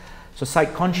specific. So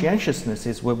site conscientiousness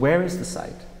is where is the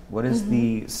site? What is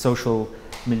the social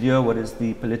milieu? What is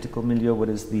the political milieu? What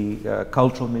is the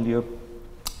cultural milieu?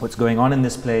 What's going on in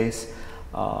this place?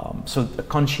 So the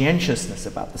conscientiousness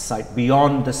about the site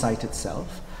beyond the site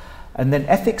itself. And then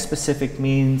ethics specific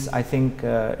means, I think,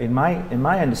 in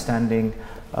my understanding,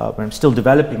 when I'm still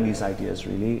developing these ideas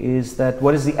really, is that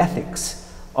what is the ethics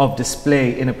of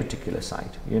display in a particular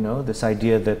site? You know, this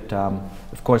idea that,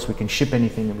 of course, we can ship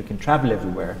anything and we can travel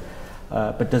everywhere,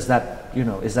 but does that, you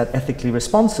know, is that ethically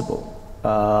responsible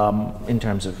in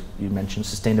terms of, you mentioned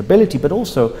sustainability, but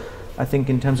also, I think,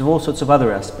 in terms of all sorts of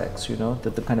other aspects, you know,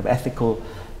 that the kind of ethical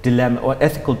dilemma or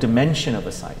ethical dimension of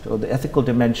a site, or the ethical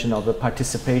dimension of the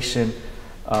participation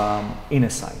in a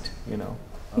site, you know.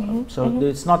 So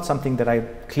it's not something that I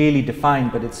clearly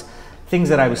defined, but it's things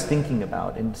that I was thinking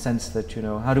about, in the sense that, you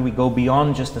know, how do we go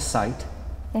beyond just a site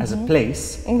as a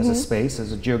place, as a space,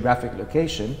 as a geographic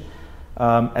location,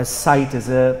 as site as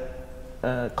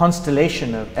a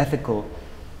constellation of ethical,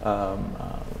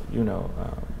 you know,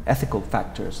 ethical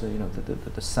factors, you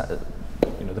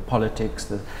know, the politics,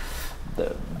 the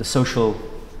social,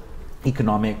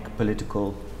 economic,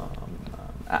 political,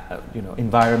 you know,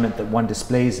 environment that one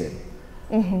displays in.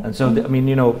 And so, I mean,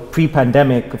 you know,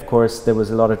 pre-pandemic, of course, there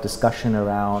was a lot of discussion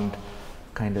around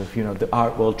kind of, you know, the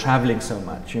art world traveling so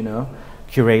much, you know,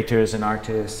 curators and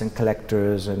artists and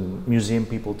collectors and museum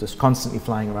people just constantly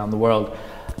flying around the world.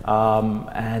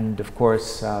 And of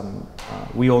course,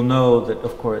 we all know that,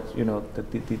 of course, you know,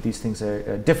 that these things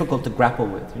are difficult to grapple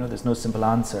with. You know, there's no simple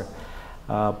answer.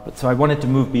 But so I wanted to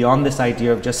move beyond this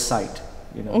idea of just sight,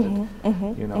 you know,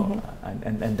 you know,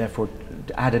 and therefore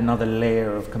to add another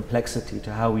layer of complexity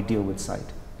to how we deal with sight.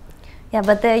 Yeah,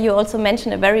 but there you also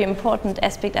mentioned a very important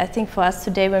aspect, I think, for us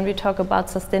today when we talk about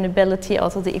sustainability,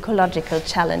 also the ecological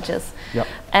challenges. Yep.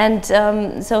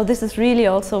 And so this is really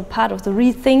also part of the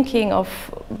rethinking of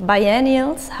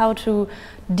biennials, how to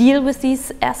deal with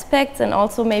these aspects, and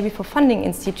also maybe for funding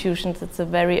institutions, it's a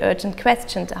very urgent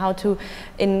question, how to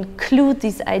include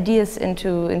these ideas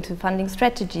into funding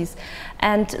strategies.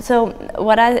 And so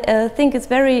what I think is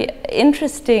very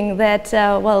interesting that,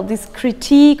 well, this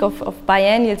critique of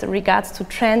biennials in regards to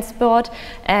transport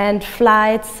and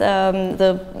flights,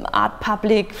 the art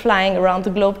public flying around the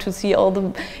globe to see all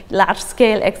the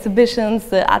large-scale exhibitions,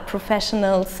 the art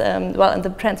professionals, well, and the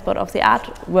transport of the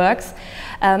artworks,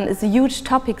 is a huge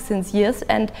topic since years,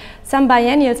 and some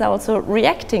biennials are also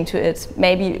reacting to it,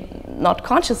 maybe not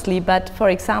consciously, but for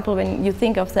example, when you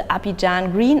think of the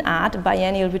Abidjan Green Art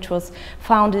Biennial, which was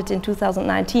founded in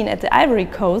 2019 at the Ivory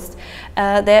Coast,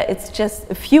 there it's just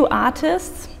a few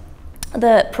artists.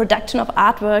 The production of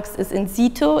artworks is in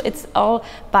situ. It's all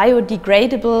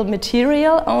biodegradable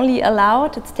material, only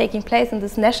allowed. It's taking place in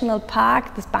this national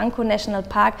park, this Banco National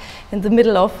Park, in the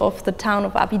middle of the town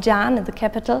of Abidjan, in the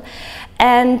capital.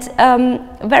 And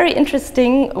very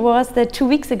interesting was that 2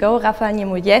 weeks ago, Rafał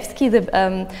Niemojewski,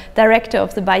 the director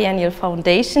of the Biennial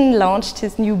Foundation, launched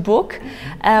his new book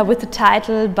with the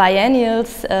title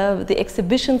Biennials, the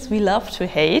exhibitions we love to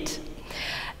hate.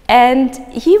 And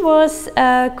he was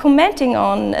commenting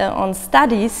on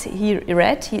studies he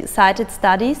read. He cited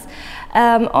studies,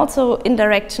 also in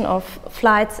direction of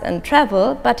flights and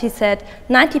travel, but he said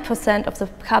 90% of the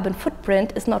carbon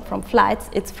footprint is not from flights,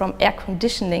 it's from air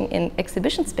conditioning in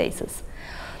exhibition spaces.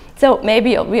 So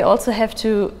maybe we also have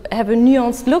to have a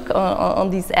nuanced look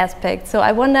on these aspects. So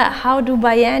I wonder, how do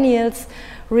biennials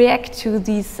react to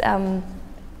these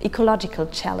ecological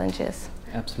challenges?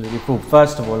 Absolutely. Well,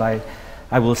 first of all,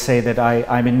 I will say that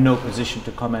I'm in no position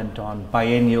to comment on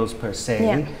biennials per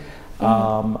se,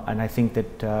 and I think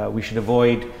that we should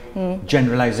avoid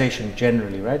generalization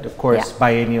generally, right? Of course,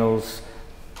 biennials,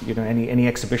 you know, any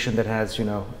exhibition that has, you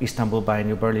know, Istanbul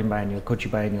Biennial, Berlin Biennial, Kochi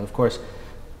Biennial, of course,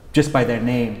 just by their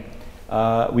name,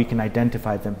 we can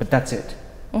identify them, but that's it,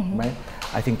 right?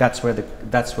 I think that's where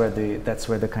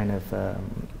the kind of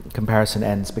comparison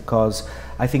ends, because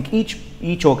I think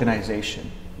each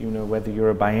organization, whether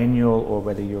you're a biennial or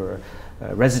whether you're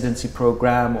a residency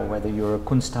program or whether you're a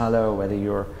Kunsthalle or whether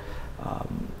you're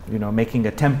making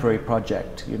a temporary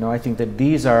project. I think that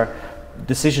these are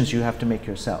decisions you have to make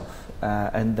yourself,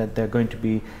 and that they're going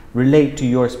to relate to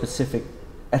your specific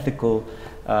ethical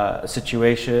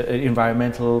situation,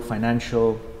 environmental,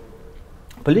 financial,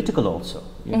 political also,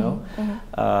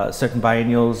 certain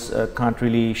biennials can't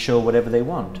really show whatever they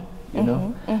want,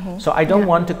 So I don't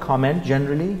want to comment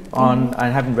generally on, I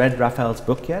haven't read Raphael's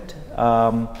book yet.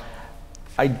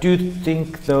 I do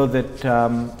think though that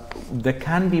there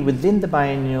can be within the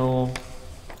biennial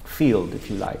field, if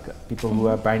you like, people who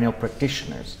are biennial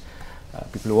practitioners,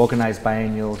 people who organize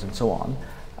biennials and so on,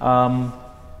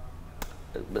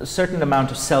 a certain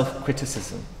amount of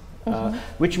self-criticism,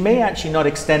 which may actually not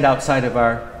extend outside of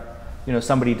our,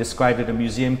 somebody described it, a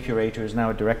museum curator is now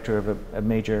a director of a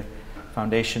major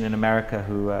foundation in America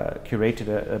who curated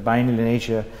a biennial in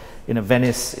Asia, in a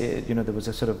Venice. There was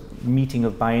a sort of meeting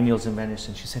of biennials in Venice,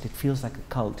 and she said it feels like a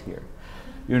cult here,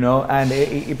 and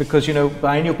because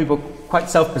biennial people are quite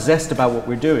self-possessed about what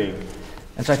we're doing,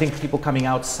 and so I think people coming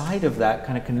outside of that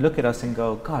kind of can look at us and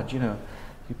go, God, you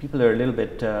people are a little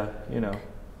bit,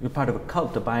 you're part of a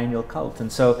cult, a biennial cult. And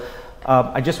so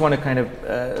I just want to kind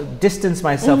of distance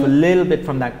myself a little bit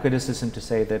from that criticism to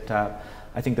say that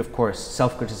I think, of course,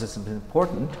 self-criticism is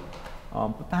important,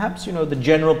 but perhaps, the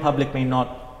general public may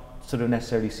not sort of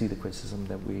necessarily see the criticism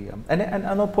that we, and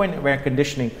another point of air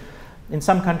conditioning, in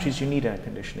some countries you need air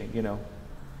conditioning,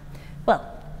 Well,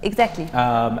 exactly.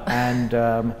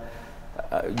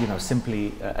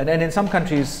 Simply, and in some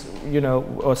countries,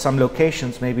 or some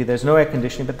locations, maybe there's no air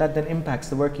conditioning, but that then impacts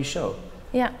the work you show.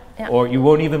 Yeah. Or you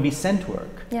won't even be sent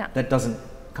work that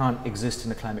can't exist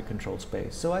in a climate-controlled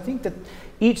space. So I think that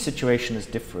each situation is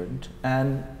different,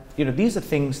 and these are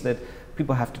things that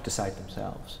people have to decide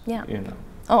themselves. Yeah.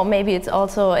 Oh, maybe it's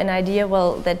also an idea,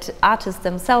 that artists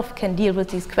themselves can deal with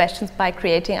these questions by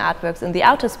creating artworks in the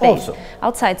outer space,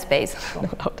 outside space,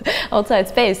 outside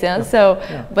space. Yeah. So,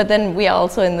 but then we are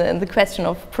also in the question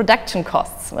of production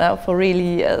costs for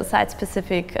really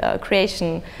site-specific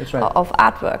creation of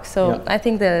artwork. So I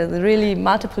think there are really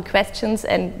multiple questions,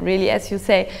 and really, as you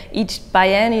say, each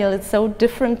biennial is so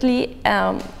differently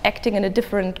acting in a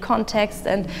different context,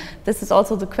 and this is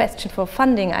also the question for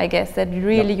funding, I guess, that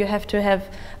really you have to have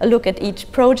a look at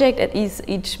each project, at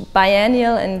each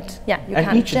biennial, and you and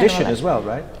can't each edition as well,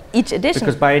 right? Each edition,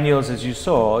 because biennials, as you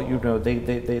saw,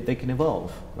 they can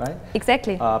evolve, right?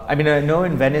 Exactly. I mean, I know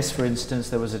in Venice, for instance,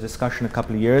 there was a discussion a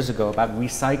couple of years ago about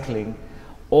recycling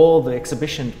all the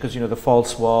exhibition, because the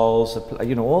false walls,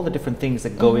 all the different things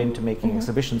that go into making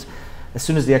exhibitions. As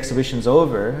soon as the exhibition's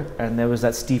over, and there was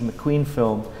that Steve McQueen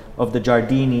film of the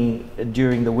Giardini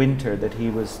during the winter that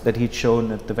he'd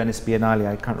shown at the Venice Biennale.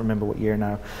 I can't remember what year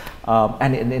now,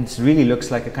 and it really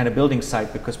looks like a kind of building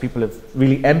site because people have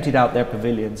really emptied out their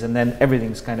pavilions, and then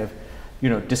everything's kind of,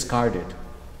 discarded.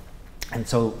 And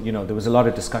so, there was a lot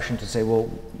of discussion to say, well,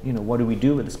 what do we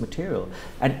do with this material?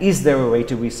 And is there a way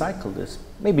to recycle this?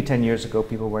 Maybe 10 years ago,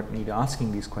 people weren't really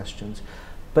asking these questions.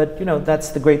 But, that's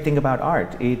the great thing about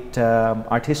art.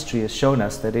 Art history has shown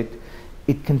us that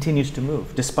it continues to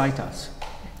move, despite us,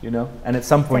 And at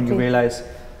some point you realize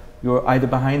you're either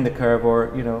behind the curve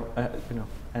or,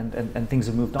 and things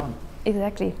have moved on.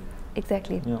 Exactly.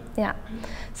 Yeah.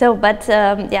 So, but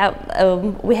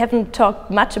we haven't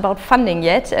talked much about funding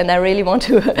yet, and I really want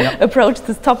to approach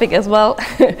this topic as well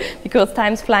because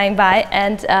time's flying by.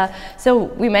 And so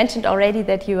we mentioned already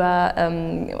that you are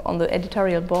on the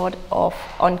editorial board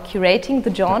on curating the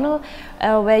journal,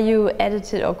 where you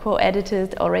edited or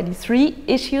co-edited already 3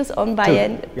 issues on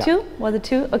biennial. 2? Was it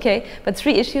 2? Okay, but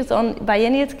 3 issues on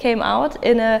biennials came out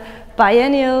in a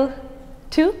biennial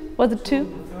 2. Was it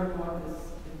 2?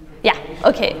 Yeah,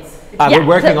 okay. We're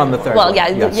working on the third one.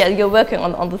 Well, you're working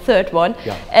on the third one.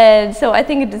 Yeah. And so I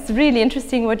think it is really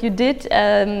interesting what you did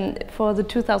for the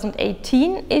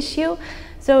 2018 issue.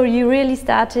 So you really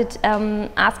started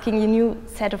asking a new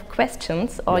set of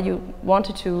questions, or you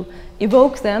wanted to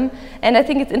evoke them. And I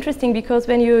think it's interesting because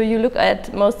when you look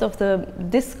at most of the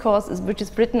discourse which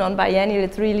is written on biennial,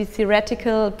 it's really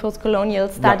theoretical, post-colonial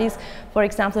studies. For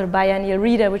example, the Biennial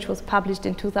Reader, which was published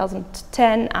in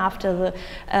 2010 after the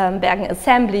Bergen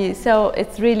Assembly. So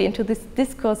it's really into this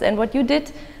discourse. And what you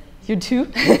did, you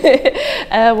too,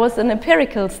 was an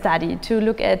empirical study to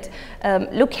look at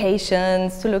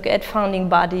locations, to look at founding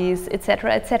bodies,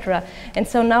 etc., etc. And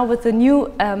so now with the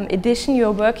new edition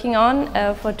you're working on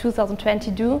for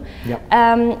 2022,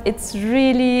 it's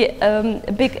really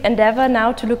a big endeavor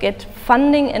now to look at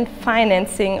funding and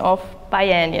financing of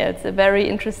biennial. It's a very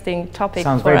interesting topic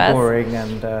Sounds for us. very boring,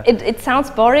 and it sounds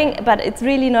boring, but it's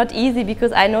really not easy,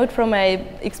 because I know it from my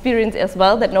experience as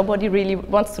well that nobody really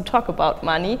wants to talk about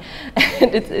money.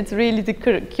 And it's really the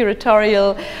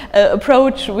curatorial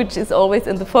approach which is always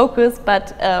in the focus,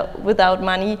 but without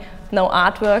money, no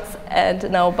artworks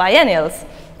and no biennials.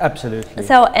 absolutely.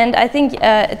 So, and I think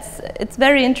it's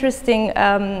very interesting.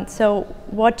 So,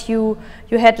 what you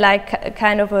had like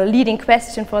kind of a leading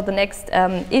question for the next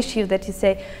issue, that you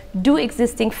say, do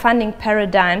existing funding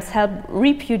paradigms help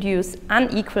reproduce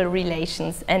unequal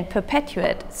relations and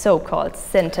perpetuate so-called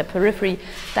center-periphery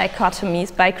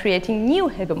dichotomies by creating new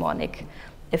hegemonic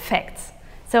effects?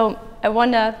 So, I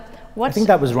wonder what. I think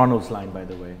that was Ronald's line, by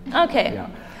the way. Okay. Yeah.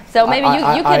 So maybe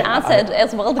you can answer it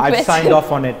as well. The I've question. signed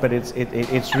off on it, but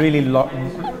it's really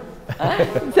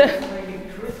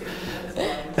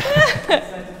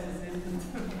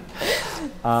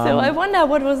So I wonder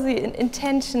what was the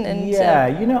intention and yeah,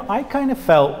 you know, I kind of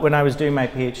felt when I was doing my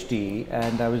PhD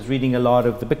and I was reading a lot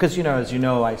of the, because you know, as you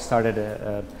know, I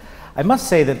started I must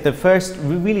say that the first,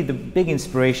 really the big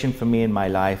inspiration for me in my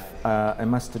life, I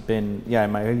must have been, yeah,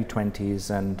 in my early 20s,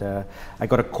 and I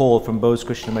got a call from Bose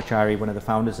Krishnamachari, one of the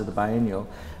founders of the Biennial.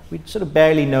 We'd sort of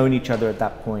barely known each other at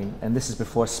that point, and this is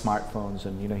before smartphones,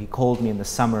 and you know, he called me in the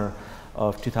summer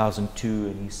of 2002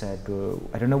 and he said,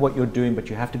 I don't know what you're doing, but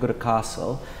you have to go to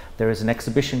Castle. There is an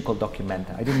exhibition called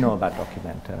Documenta. I didn't know about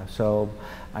Documenta. So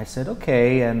I said,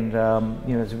 okay, and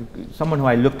you know, someone who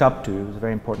I looked up to, was a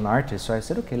very important artist, so I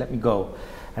said, okay, let me go.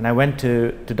 And I went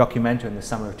to Documenta in the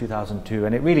summer of 2002,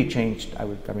 and it really changed. I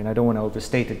mean, I don't want to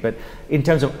overstate it, but in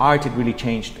terms of art, it really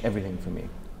changed everything for me.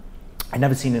 I'd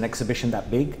never seen an exhibition that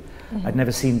big. Mm-hmm. I'd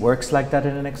never seen works like that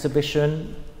in an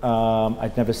exhibition.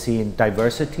 I'd never seen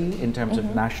diversity in terms mm-hmm.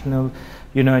 of national,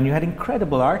 you know, and you had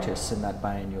incredible artists in that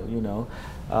biennial, you know,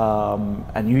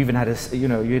 and you even had a, you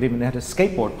know, you even had a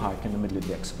skateboard park in the middle of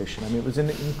the exhibition. I mean, it was an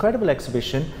incredible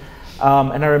exhibition,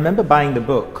 and I remember buying the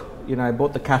book. You know, I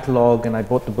bought the catalog and I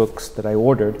bought the books that I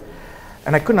ordered,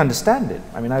 and I couldn't understand it.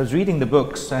 I mean, I was reading the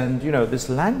books, and you know, this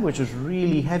language was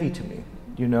really heavy to me,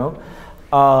 you know.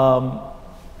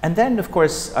 And then, of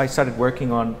course, I started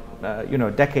working on, you know,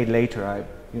 a decade later, I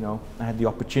had the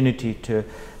opportunity to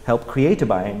help create a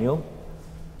biennial.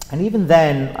 And even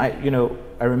then,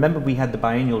 I remember we had the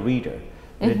biennial reader.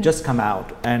 It had just come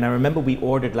out, and I remember we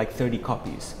ordered like 30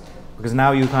 copies, because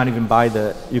now you can't even buy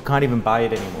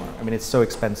it anymore. I mean, it's so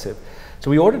expensive. So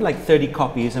we ordered like 30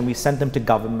 copies, and we sent them to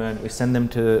government, we sent them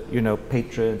to, you know,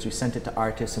 patrons, we sent it to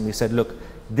artists, and we said, look,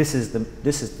 this is the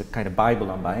kind of Bible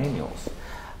on biennials.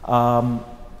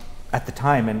 At the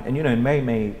time, and you know, in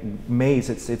May's,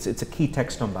 it's a key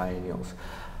text on biennials.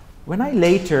 When I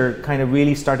later kind of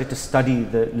really started to study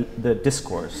the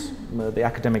discourse, the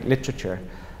academic literature,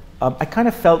 I kind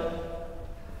of felt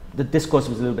the discourse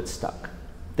was a little bit stuck.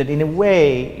 That in a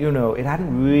way, you know, it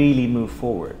hadn't really moved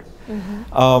forward.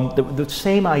 Mm-hmm. The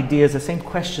same ideas, the same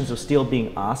questions were still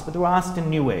being asked, but they were asked in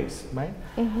new ways, right?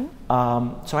 Mm-hmm.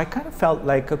 So I kind of felt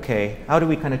like, okay, how do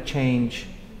we kind of change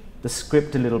the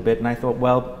script a little bit? And I thought,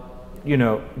 well, you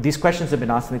know, these questions have been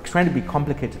asked, and they're trying to be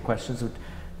complicated questions that,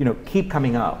 you know, keep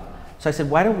coming up. So I said,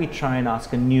 why don't we try and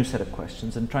ask a new set of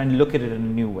questions and try and look at it in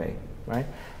a new way, right?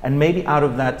 And maybe out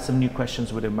of that, some new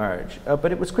questions would emerge.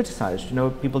 But it was criticized. You know,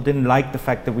 people didn't like the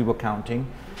fact that we were counting.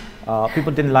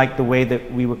 People didn't like the way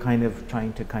that we were kind of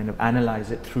trying to kind of analyze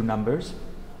it through numbers.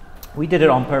 We did it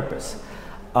on purpose.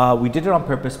 We did it on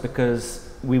purpose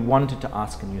because we wanted to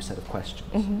ask a new set of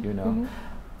questions, mm-hmm, you know. Mm-hmm.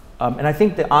 And I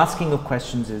think the asking of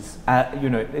questions is, you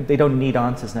know, they don't need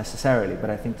answers necessarily, but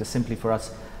I think that simply for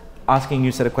us, asking a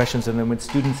new set of questions, and then with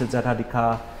students at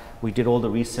ZHDK, we did all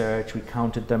the research, we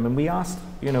counted them, and we asked,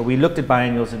 you know, we looked at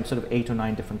biennials in sort of 8 or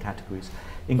 9 different categories,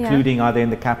 including are they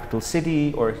in the capital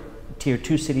city, or tier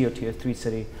 2 city, or tier 3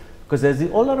 city, because there's a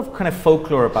lot of kind of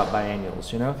folklore about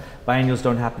biennials, you know. Biennials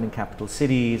don't happen in capital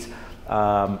cities.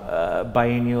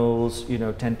 Biennials, you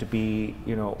know, tend to be,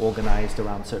 you know, organized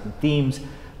around certain themes.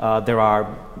 There are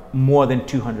more than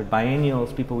 200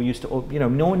 biennials. People were used to, you know,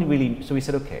 no one really, so we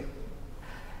said, okay,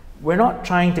 we're not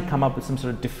trying to come up with some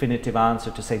sort of definitive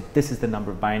answer to say this is the number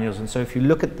of biennials. And so if you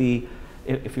look at the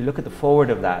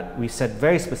forward of that, we said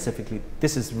very specifically,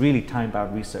 this is really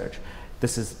time-bound research.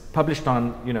 This is published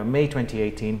on, you know, May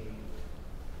 2018,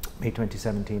 May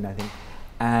 2017, I think.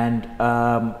 And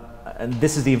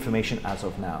this is the information as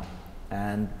of now.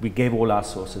 And we gave all our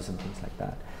sources and things like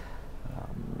that.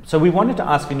 So we wanted to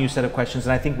ask a new set of questions,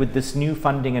 and I think with this new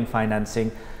funding and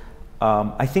financing,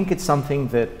 I think it's something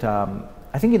that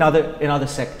I think in other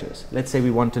sectors, let's say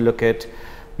we want to look at,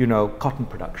 you know, cotton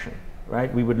production,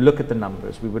 right? We would look at the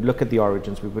numbers, we would look at the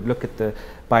origins, we would look at the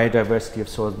biodiversity of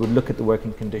soils, we would look at the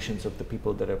working conditions of the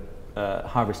people that are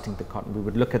harvesting the cotton, we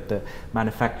would look at the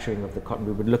manufacturing of the cotton,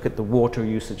 we would look at the water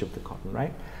usage of the cotton,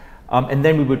 right? And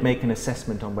then we would make an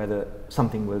assessment on whether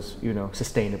something was, you know,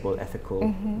 sustainable,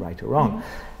 ethical, right or wrong.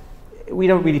 We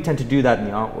don't really tend to do that in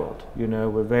the art world. You know,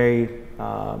 we're very,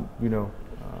 you know,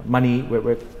 money.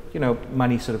 We're, you know,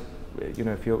 money sort of, you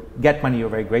know, if you get money, you're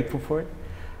very grateful for it.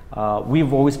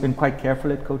 We've always been quite careful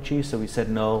at Kochi, so we said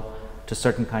no to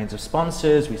certain kinds of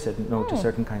sponsors. We said no to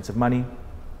certain kinds of money.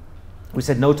 We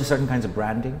said no to certain kinds of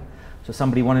branding. So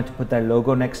somebody wanted to put their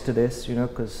logo next to this, you know,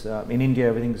 because in India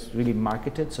everything's really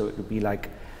marketed, so it would be like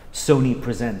Sony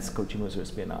presents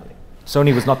Kochi-Muziris Biennale.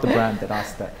 Sony was not the brand that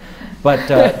asked that, but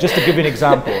just to give you an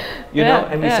example, you know,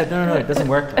 and we said no, it doesn't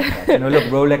work like that. You know, look,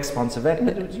 Rolex sponsor event,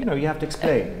 but you know, you have to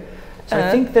explain. So I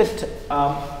think that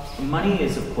money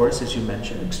is, of course, as you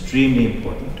mentioned, extremely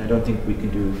important. I don't think we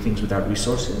can do things without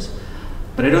resources.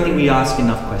 But I don't think we ask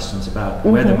enough questions about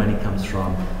where the money comes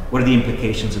from, what are the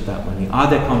implications of that money, are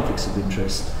there conflicts of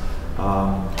interest?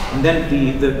 And then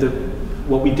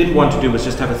what we didn't want to do was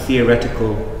just have a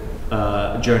theoretical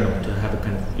journal to have a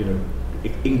kind of, you know,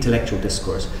 intellectual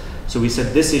discourse. So we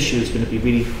said this issue is going to be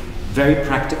really very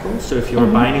practical. So if you're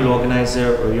a biennial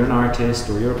organizer, or you're an artist,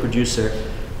 or you're a producer,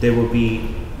 there will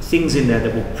be things in there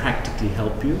that will practically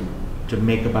help you to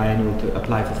make a biennial, to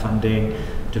apply for funding,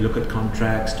 to look at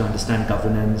contracts, to understand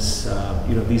governance,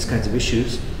 you know, these kinds of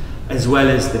issues, as well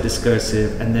as the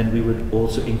discursive. And then we would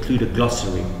also include a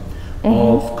glossary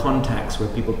of contacts where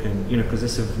people can, you know, because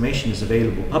this information is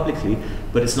available publicly,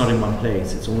 but it's not in one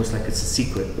place. It's almost like it's a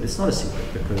secret, but it's not a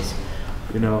secret because,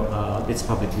 you know, it's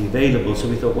publicly available. So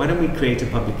we thought, why don't we create a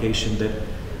publication that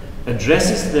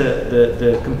addresses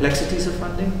the complexities of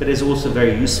funding, but is also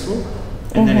very useful,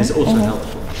 and then is also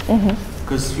helpful.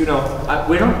 Because, you know,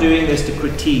 we're not doing this to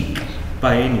critique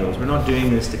biennials. We're not doing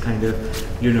this to kind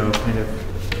of, you know,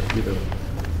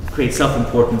 create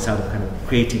self-importance out of kind of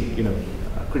creating, you know,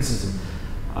 criticism.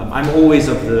 I'm always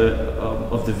of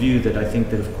the view that I think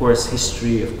that, of course,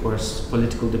 history, of course,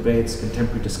 political debates,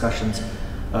 contemporary discussions,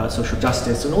 social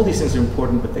justice, and all these things are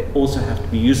important, but they also have to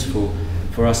be useful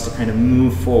for us to kind of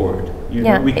move forward. You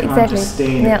know, we can't just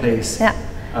stay in a place,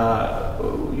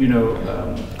 you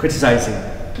know, criticizing.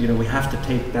 You know, we have to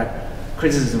take that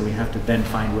criticism, we have to then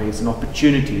find ways and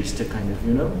opportunities to kind of,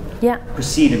 you know,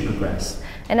 proceed and progress.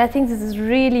 And I think this is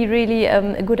really, really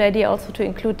a good idea also to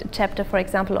include a chapter, for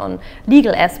example, on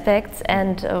legal aspects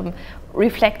and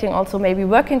reflecting also maybe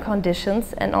working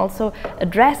conditions, and also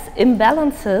address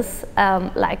imbalances,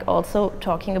 like also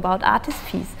talking about artist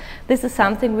fees. This is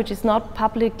something which is not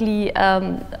publicly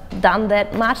done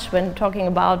that much when talking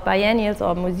about biennials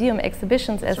or museum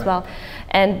exhibitions as well.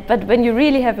 But when you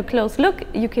really have a close look,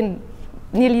 you can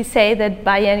nearly say that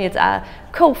biennials are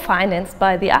co-financed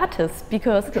by the artists,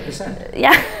 because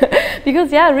 100%.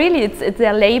 because really it's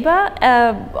their labor,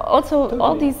 also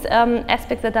all these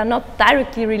aspects that are not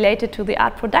directly related to the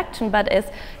art production, but as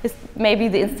is maybe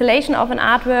the installation of an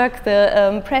artwork,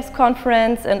 the press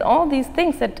conference, and all these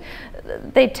things that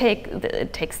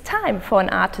it takes time for an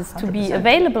artist 100%. To be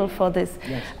available for this.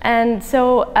 And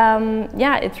so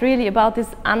it's really about this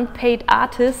unpaid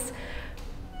artists,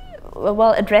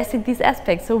 well, addressing these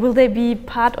aspects. So will they be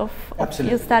part of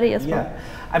your study as well?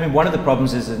 I mean, one of the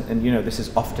problems is, and you know, this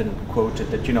is often quoted,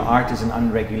 that, you know, art is an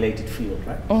unregulated field,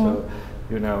 right? So,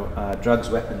 you know, drugs,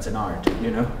 weapons, and art,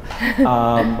 you know,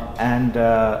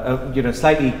 you know,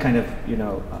 slightly kind of, you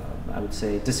know, I would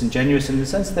say disingenuous in the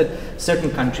sense that certain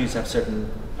countries have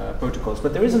certain protocols,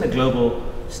 but there isn't a global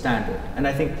standard, and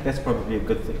I think that's probably a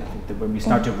good thing. I think that when we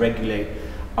start to regulate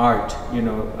art, you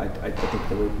know, I think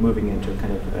that we're moving into a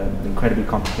kind of incredibly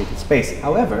complicated space.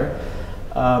 However,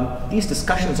 these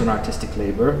discussions on artistic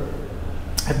labor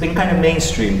have been kind of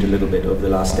mainstreamed a little bit over the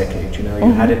last decade. You know,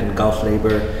 you had it in Gulf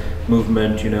labor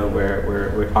movement, you know,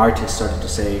 where artists started to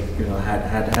say, you know,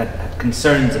 had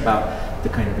concerns about the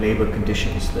kind of labor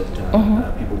conditions that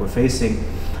people were facing.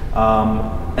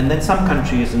 And then some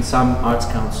countries and some arts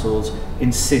councils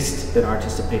insist that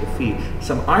artists are paid a fee.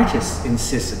 Some artists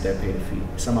insist that they're paid a fee.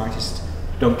 Some artists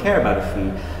don't care about a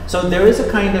fee. So there is a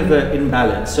kind of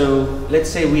imbalance. So let's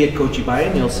say we at Kochi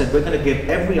Biennial said we're going to give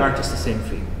every artist the same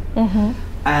fee.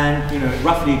 And, you know, it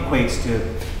roughly equates to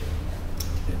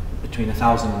between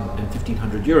 1,000 and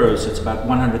 1,500 euros. So it's about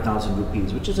 100,000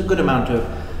 rupees, which is a good amount of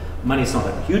money. It's not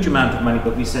a huge amount of money,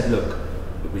 but we said, look,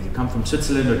 we could come from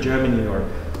Switzerland or Germany or,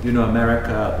 you know,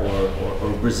 America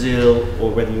or Brazil,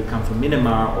 or whether you come from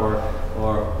Myanmar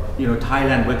or you know,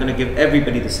 Thailand, we're going to give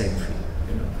everybody the same fee.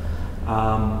 You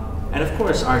know? And of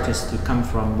course, artists who come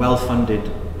from well-funded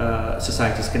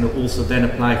societies can also then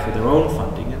apply for their own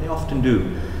funding, and they often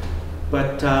do.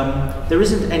 But there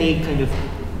isn't any kind of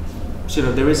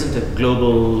there isn't a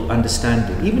global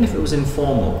understanding, even if it was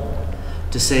informal,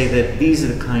 to say that these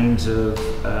are the kinds of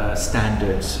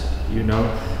standards.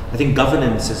 I think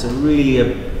governance is really a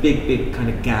big kind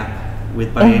of gap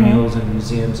with biennials and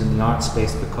museums in the art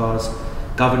space, because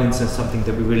governance is something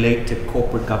that we relate to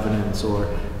corporate governance or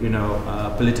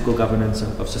political governance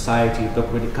of society.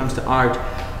 But when it comes to art,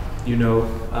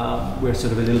 we're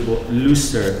sort of a little bit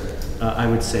looser, I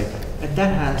would say, and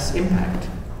that has impact.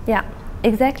 Yeah,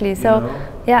 exactly. So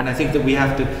yeah, and I think that we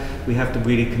have to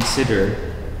really consider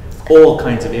all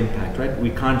kinds of impact, right?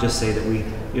 We can't just say that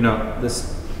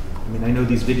I know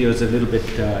these videos are a little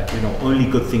bit, only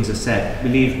good things are said.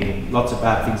 Believe me, lots of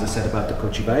bad things are said about the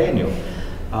Kochi Biennial.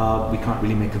 We can't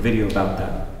really make a video about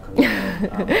that.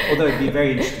 Although it'd be a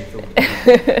very interesting film.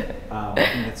 I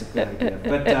think that's a good idea.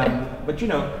 But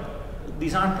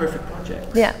these aren't perfect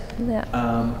projects. Yeah.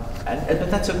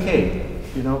 But that's okay.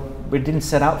 We didn't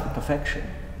set out for perfection.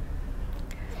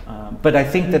 But I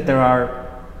think that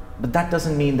but that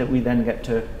doesn't mean that we then get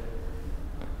to,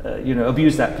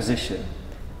 abuse that position.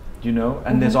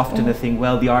 And there's often a thing,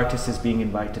 well, the artist is being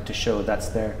invited to show, that's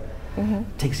their, it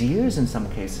takes years in some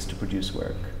cases to produce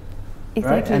work.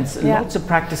 Exactly. Right? And lots of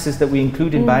practices that we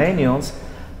include in biennials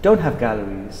don't have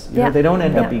galleries. They don't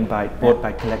end up being bought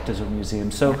by collectors or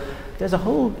museums. So there's a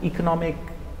whole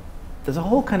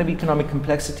kind of economic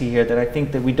complexity here that I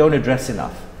think that we don't address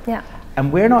enough. Yeah.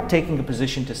 And we're not taking a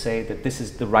position to say that this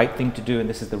is the right thing to do and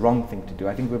this is the wrong thing to do.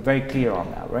 I think we're very clear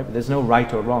on that, right? But there's no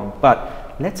right or wrong.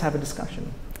 But let's have a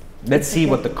discussion. Let's see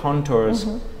what the contours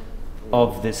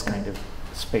of this kind of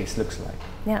space looks like.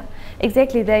 Yeah,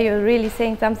 exactly. There you're really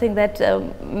saying something that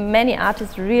many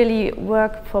artists really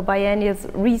work for biennials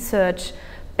research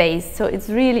based. So it's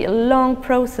really a long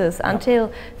process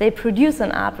until they produce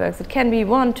an artwork. It can be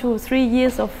 1, 2, 3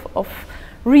 years of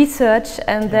research,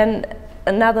 and then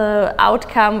another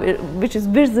outcome which is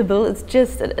visible. It's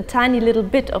just a tiny little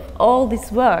bit of all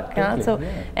this work.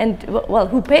 And well,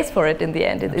 who pays for it in the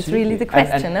end? It's really the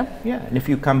question. And if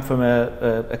you come from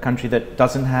a country that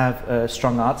doesn't have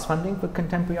strong arts funding for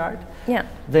contemporary art,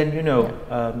 then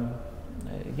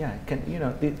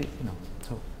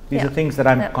so these are things that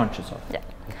I'm conscious of. Yeah.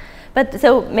 But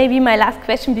so maybe my last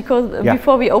question, because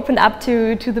before we open up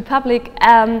to the public,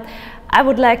 I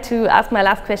would like to ask my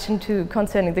last question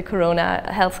concerning the Corona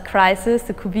health crisis,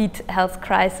 the COVID health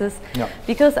crisis,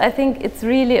 because I think it's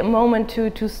really a moment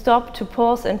to stop, to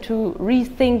pause, and to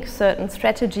rethink certain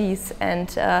strategies, and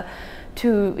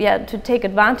to take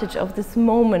advantage of this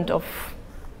moment of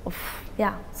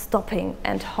stopping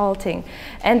and halting.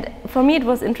 And for me it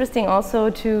was interesting also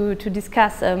to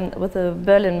discuss with the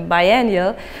Berlin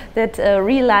Biennial that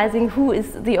realizing who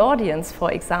is the audience,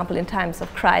 for example, in times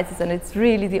of crisis, and it's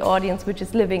really the audience which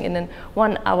is living in a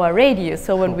 1-hour radius.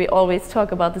 So when we always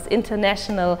talk about this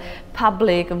international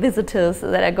public visitors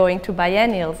that are going to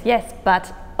biennials, yes,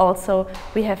 but also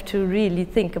we have to really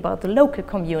think about the local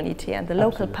community and the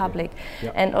local public.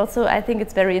 And also I think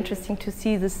it's very interesting to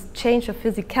see this change of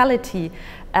physicality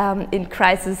in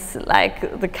crisis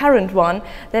like the current one,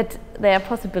 that there are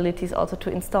possibilities also to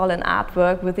install an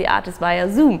artwork with the artist via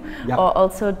Zoom, or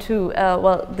also to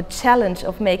the challenge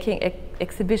of making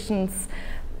exhibitions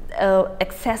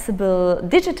accessible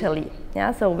digitally,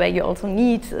 so where you also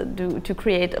need to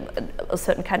create a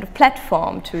certain kind of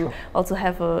platform to also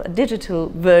have a digital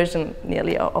version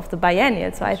nearly of the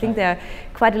biennial. So I think there are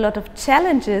quite a lot of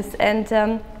challenges,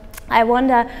 and I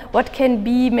wonder what can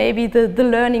be maybe the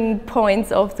learning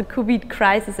points of the COVID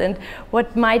crisis, and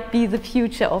what might be the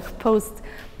future of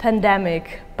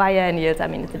post-pandemic biennials. I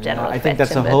mean, it's a general question. I think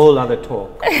that's a whole other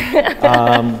talk.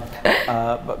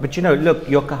 But look,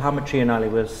 Yokohama Triennale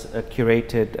was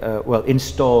curated,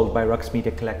 installed by Rux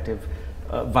Media Collective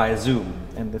via Zoom,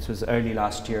 and this was early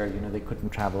last year. They couldn't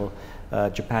travel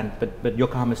Japan, but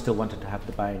Yokohama still wanted to have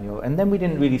the biennial, and then we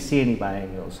didn't really see any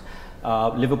biennials.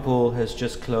 Liverpool has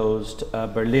just closed.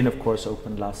 Berlin, of course,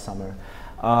 opened last summer,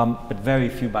 but very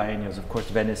few biennials. Of course,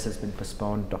 Venice has been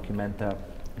postponed. Documenta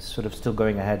is sort of still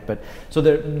going ahead, but so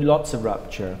there are lots of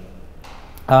rupture.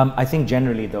 I think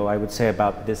generally, though, I would say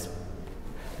about this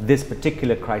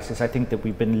particular crisis, I think that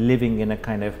we've been living in a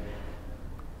kind of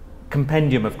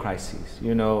compendium of crises.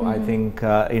 I think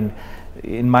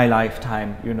in my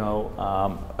lifetime,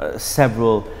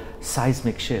 several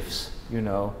seismic shifts.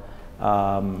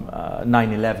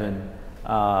 9/11,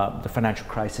 the financial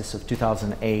crisis of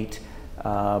 2008,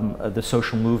 the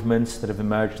social movements that have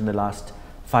emerged in the last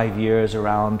 5 years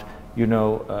around,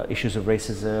 issues of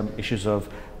racism, issues of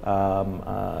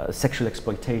sexual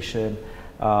exploitation,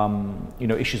 you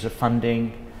know, issues of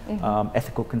funding,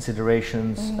 ethical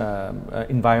considerations,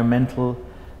 environmental,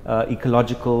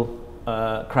 ecological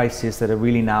crises that are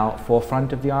really now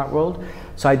forefront of the art world.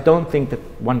 So I don't think that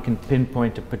one can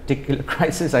pinpoint a particular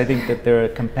crisis. I think that there are a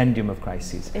compendium of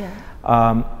crises.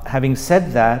 Yeah. Having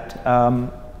said that,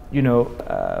 you know,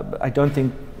 I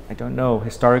don't know,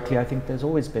 historically I think there's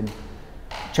always been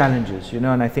challenges, you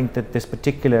know, and I think that this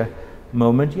particular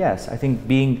moment, yes, I think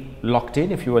being locked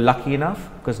in, if you were lucky enough,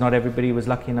 because not everybody was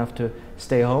lucky enough to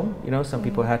stay home, you know, some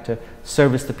people had to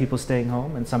service the people staying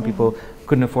home, and some people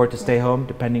couldn't afford to stay home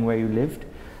depending where you lived.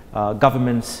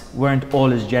 Governments weren't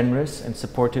all as generous and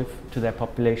supportive to their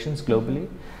populations globally,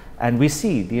 and we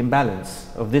see the imbalance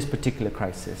of this particular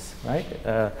crisis,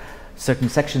 right? Certain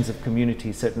sections of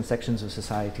community, certain sections of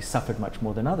society suffered much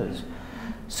more than others.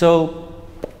 So,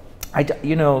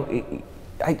 you know,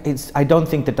 I don't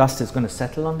think the dust is going to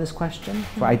settle on this question,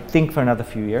 I think for another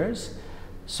few years.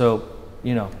 So,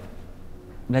 you know,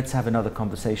 let's have another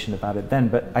conversation about it then.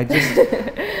 But I just,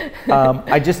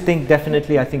 I just think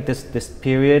definitely, I think this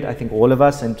period, I think all of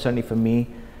us, and certainly for me,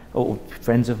 or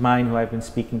friends of mine who I've been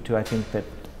speaking to, I think that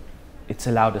it's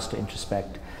allowed us to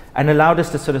introspect and allowed us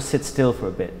to sort of sit still for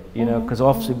a bit, you know, because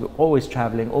obviously we're always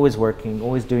traveling, always working,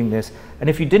 always doing this. And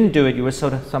if you didn't do it, you were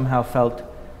sort of somehow felt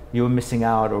you were missing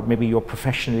out, or maybe you're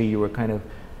professionally, you were kind of,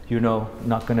 you know,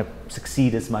 not going to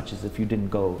succeed as much as if you didn't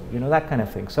go, you know, that kind of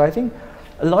thing. So I think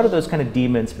a lot of those kind of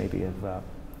demons maybe have,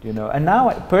 you know, and now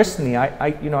personally,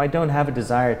 you know, I don't have a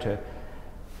desire to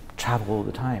travel all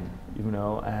the time, you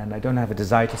know, and I don't have a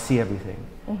desire to see everything.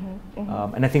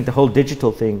 And I think the whole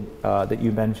digital thing that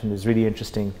you mentioned is really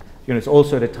interesting. You know, it's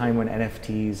also at a time when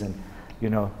NFTs and, you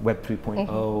know, Web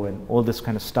 3.0 and all this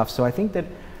kind of stuff. So I think that,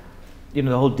 you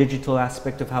know, the whole digital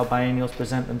aspect of how biennials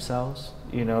present themselves,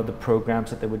 you know, the programs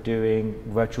that they were doing,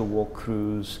 virtual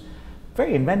walkthroughs,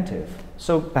 very inventive.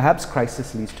 So perhaps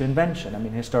crisis leads to invention. I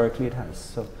mean, historically it has.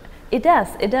 So. It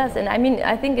does, and I mean,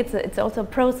 I think it's also a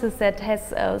process that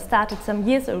has started some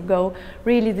years ago,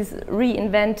 really this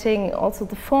reinventing also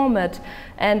the format.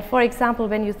 And for example,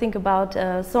 when you think about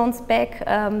Zoonsbeek,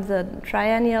 the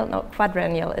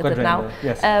quadrennial is it now,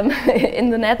 yes. In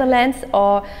the Netherlands,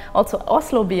 or also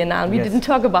Oslo Biennale. We didn't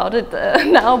talk about it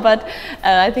now, but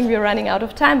I think we're running out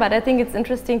of time. But I think it's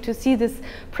interesting to see this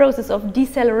process of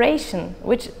deceleration,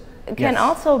 which can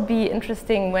also be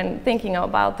interesting when thinking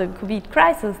about the COVID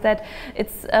crisis, that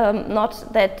it's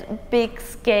not that big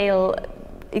scale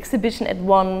exhibition at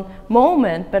one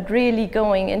moment, but really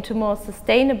going into more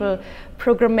sustainable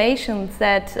programmations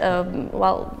that,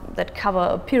 that cover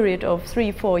a period of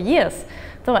 3-4 years.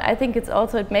 So I think it's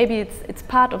also, maybe it's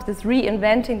part of this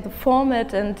reinventing the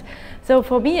format. And so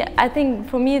for me, I think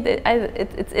for me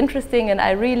it's interesting, and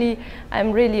I'm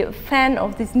really a fan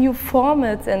of these new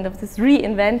formats and of this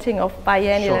reinventing of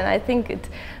biennial. And I think it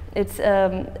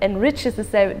enriches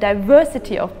the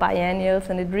diversity of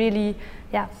biennials, and it really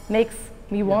makes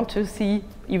me want to see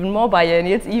even more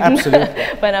biennials, even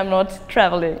when I'm not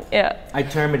traveling. I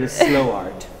term it as slow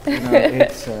art. You know,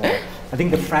 it's I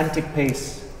think the frantic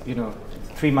pace, you know,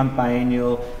 3-month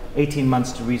biennial, 18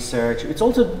 months to research. It's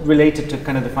also related to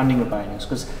kind of the funding of biennials,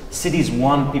 because cities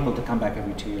want people to come back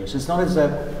every 2 years. It's not as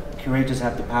though curators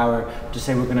have the power to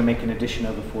say we're going to make an edition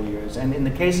over 4 years. And in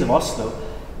the case of Oslo,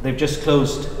 they've just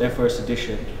closed their first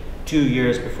edition 2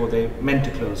 years before they meant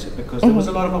to close it, because there was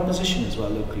a lot of opposition as well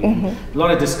locally. A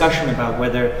lot of discussion about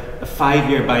whether a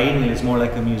 5-year biennial is more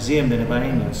like a museum than a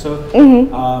biennial. So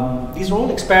these are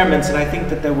all experiments, and I think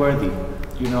that they're worthy.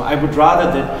 You know, I would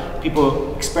rather that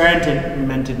people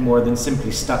experimented more than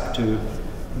simply stuck to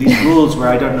these rules where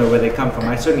I don't know where they come from.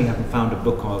 I certainly haven't found a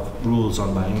book of rules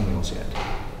on biennials yet.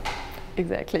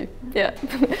 Exactly. Yeah.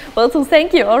 Well, so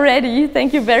thank you already.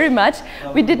 Thank you very much.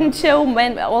 We didn't show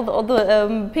all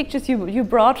the pictures you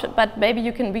brought, but maybe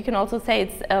we can also say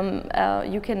it's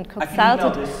you can consult it. I can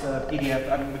email this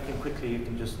PDF. I mean, you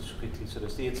can just quickly sort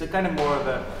of see. It's a kind of more of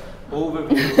an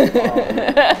overview.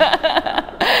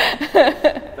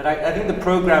 But I think the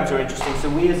programs are interesting. So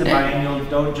we as a biennial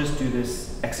don't just do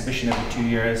this exhibition every 2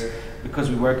 years, because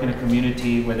we work in a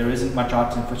community where there isn't much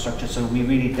arts infrastructure. So we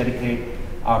really dedicate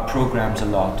our programs a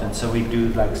lot, and so we do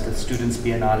like the Students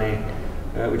Biennale,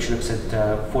 which looks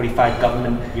at 45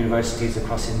 government universities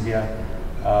across India,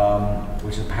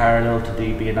 which is parallel to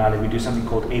the Biennale. We do something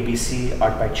called ABC,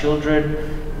 Art by Children,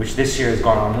 which this year has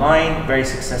gone online very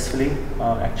successfully,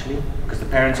 actually, because the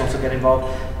parents also get involved.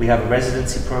 We have a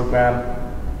residency program.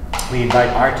 We invite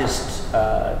artists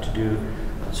to do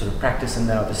sort of practice, and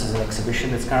now this is an exhibition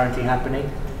that's currently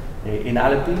happening in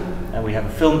Alippi, and we have a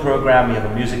film program, we have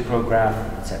a music program,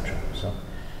 etc. So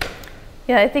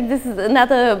Yeah, I think this is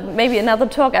maybe another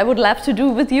talk I would love to do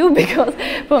with you, because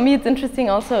for me it's interesting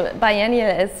also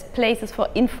biennial as places for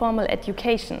informal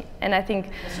education, and I think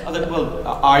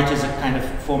art is a kind of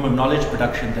form of knowledge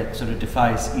production that sort of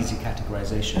defies easy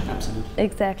categorization. Absolutely.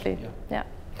 Exactly. Yeah.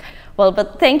 Well,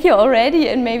 but thank you already,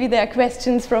 and maybe there are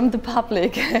questions from the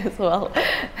public as well.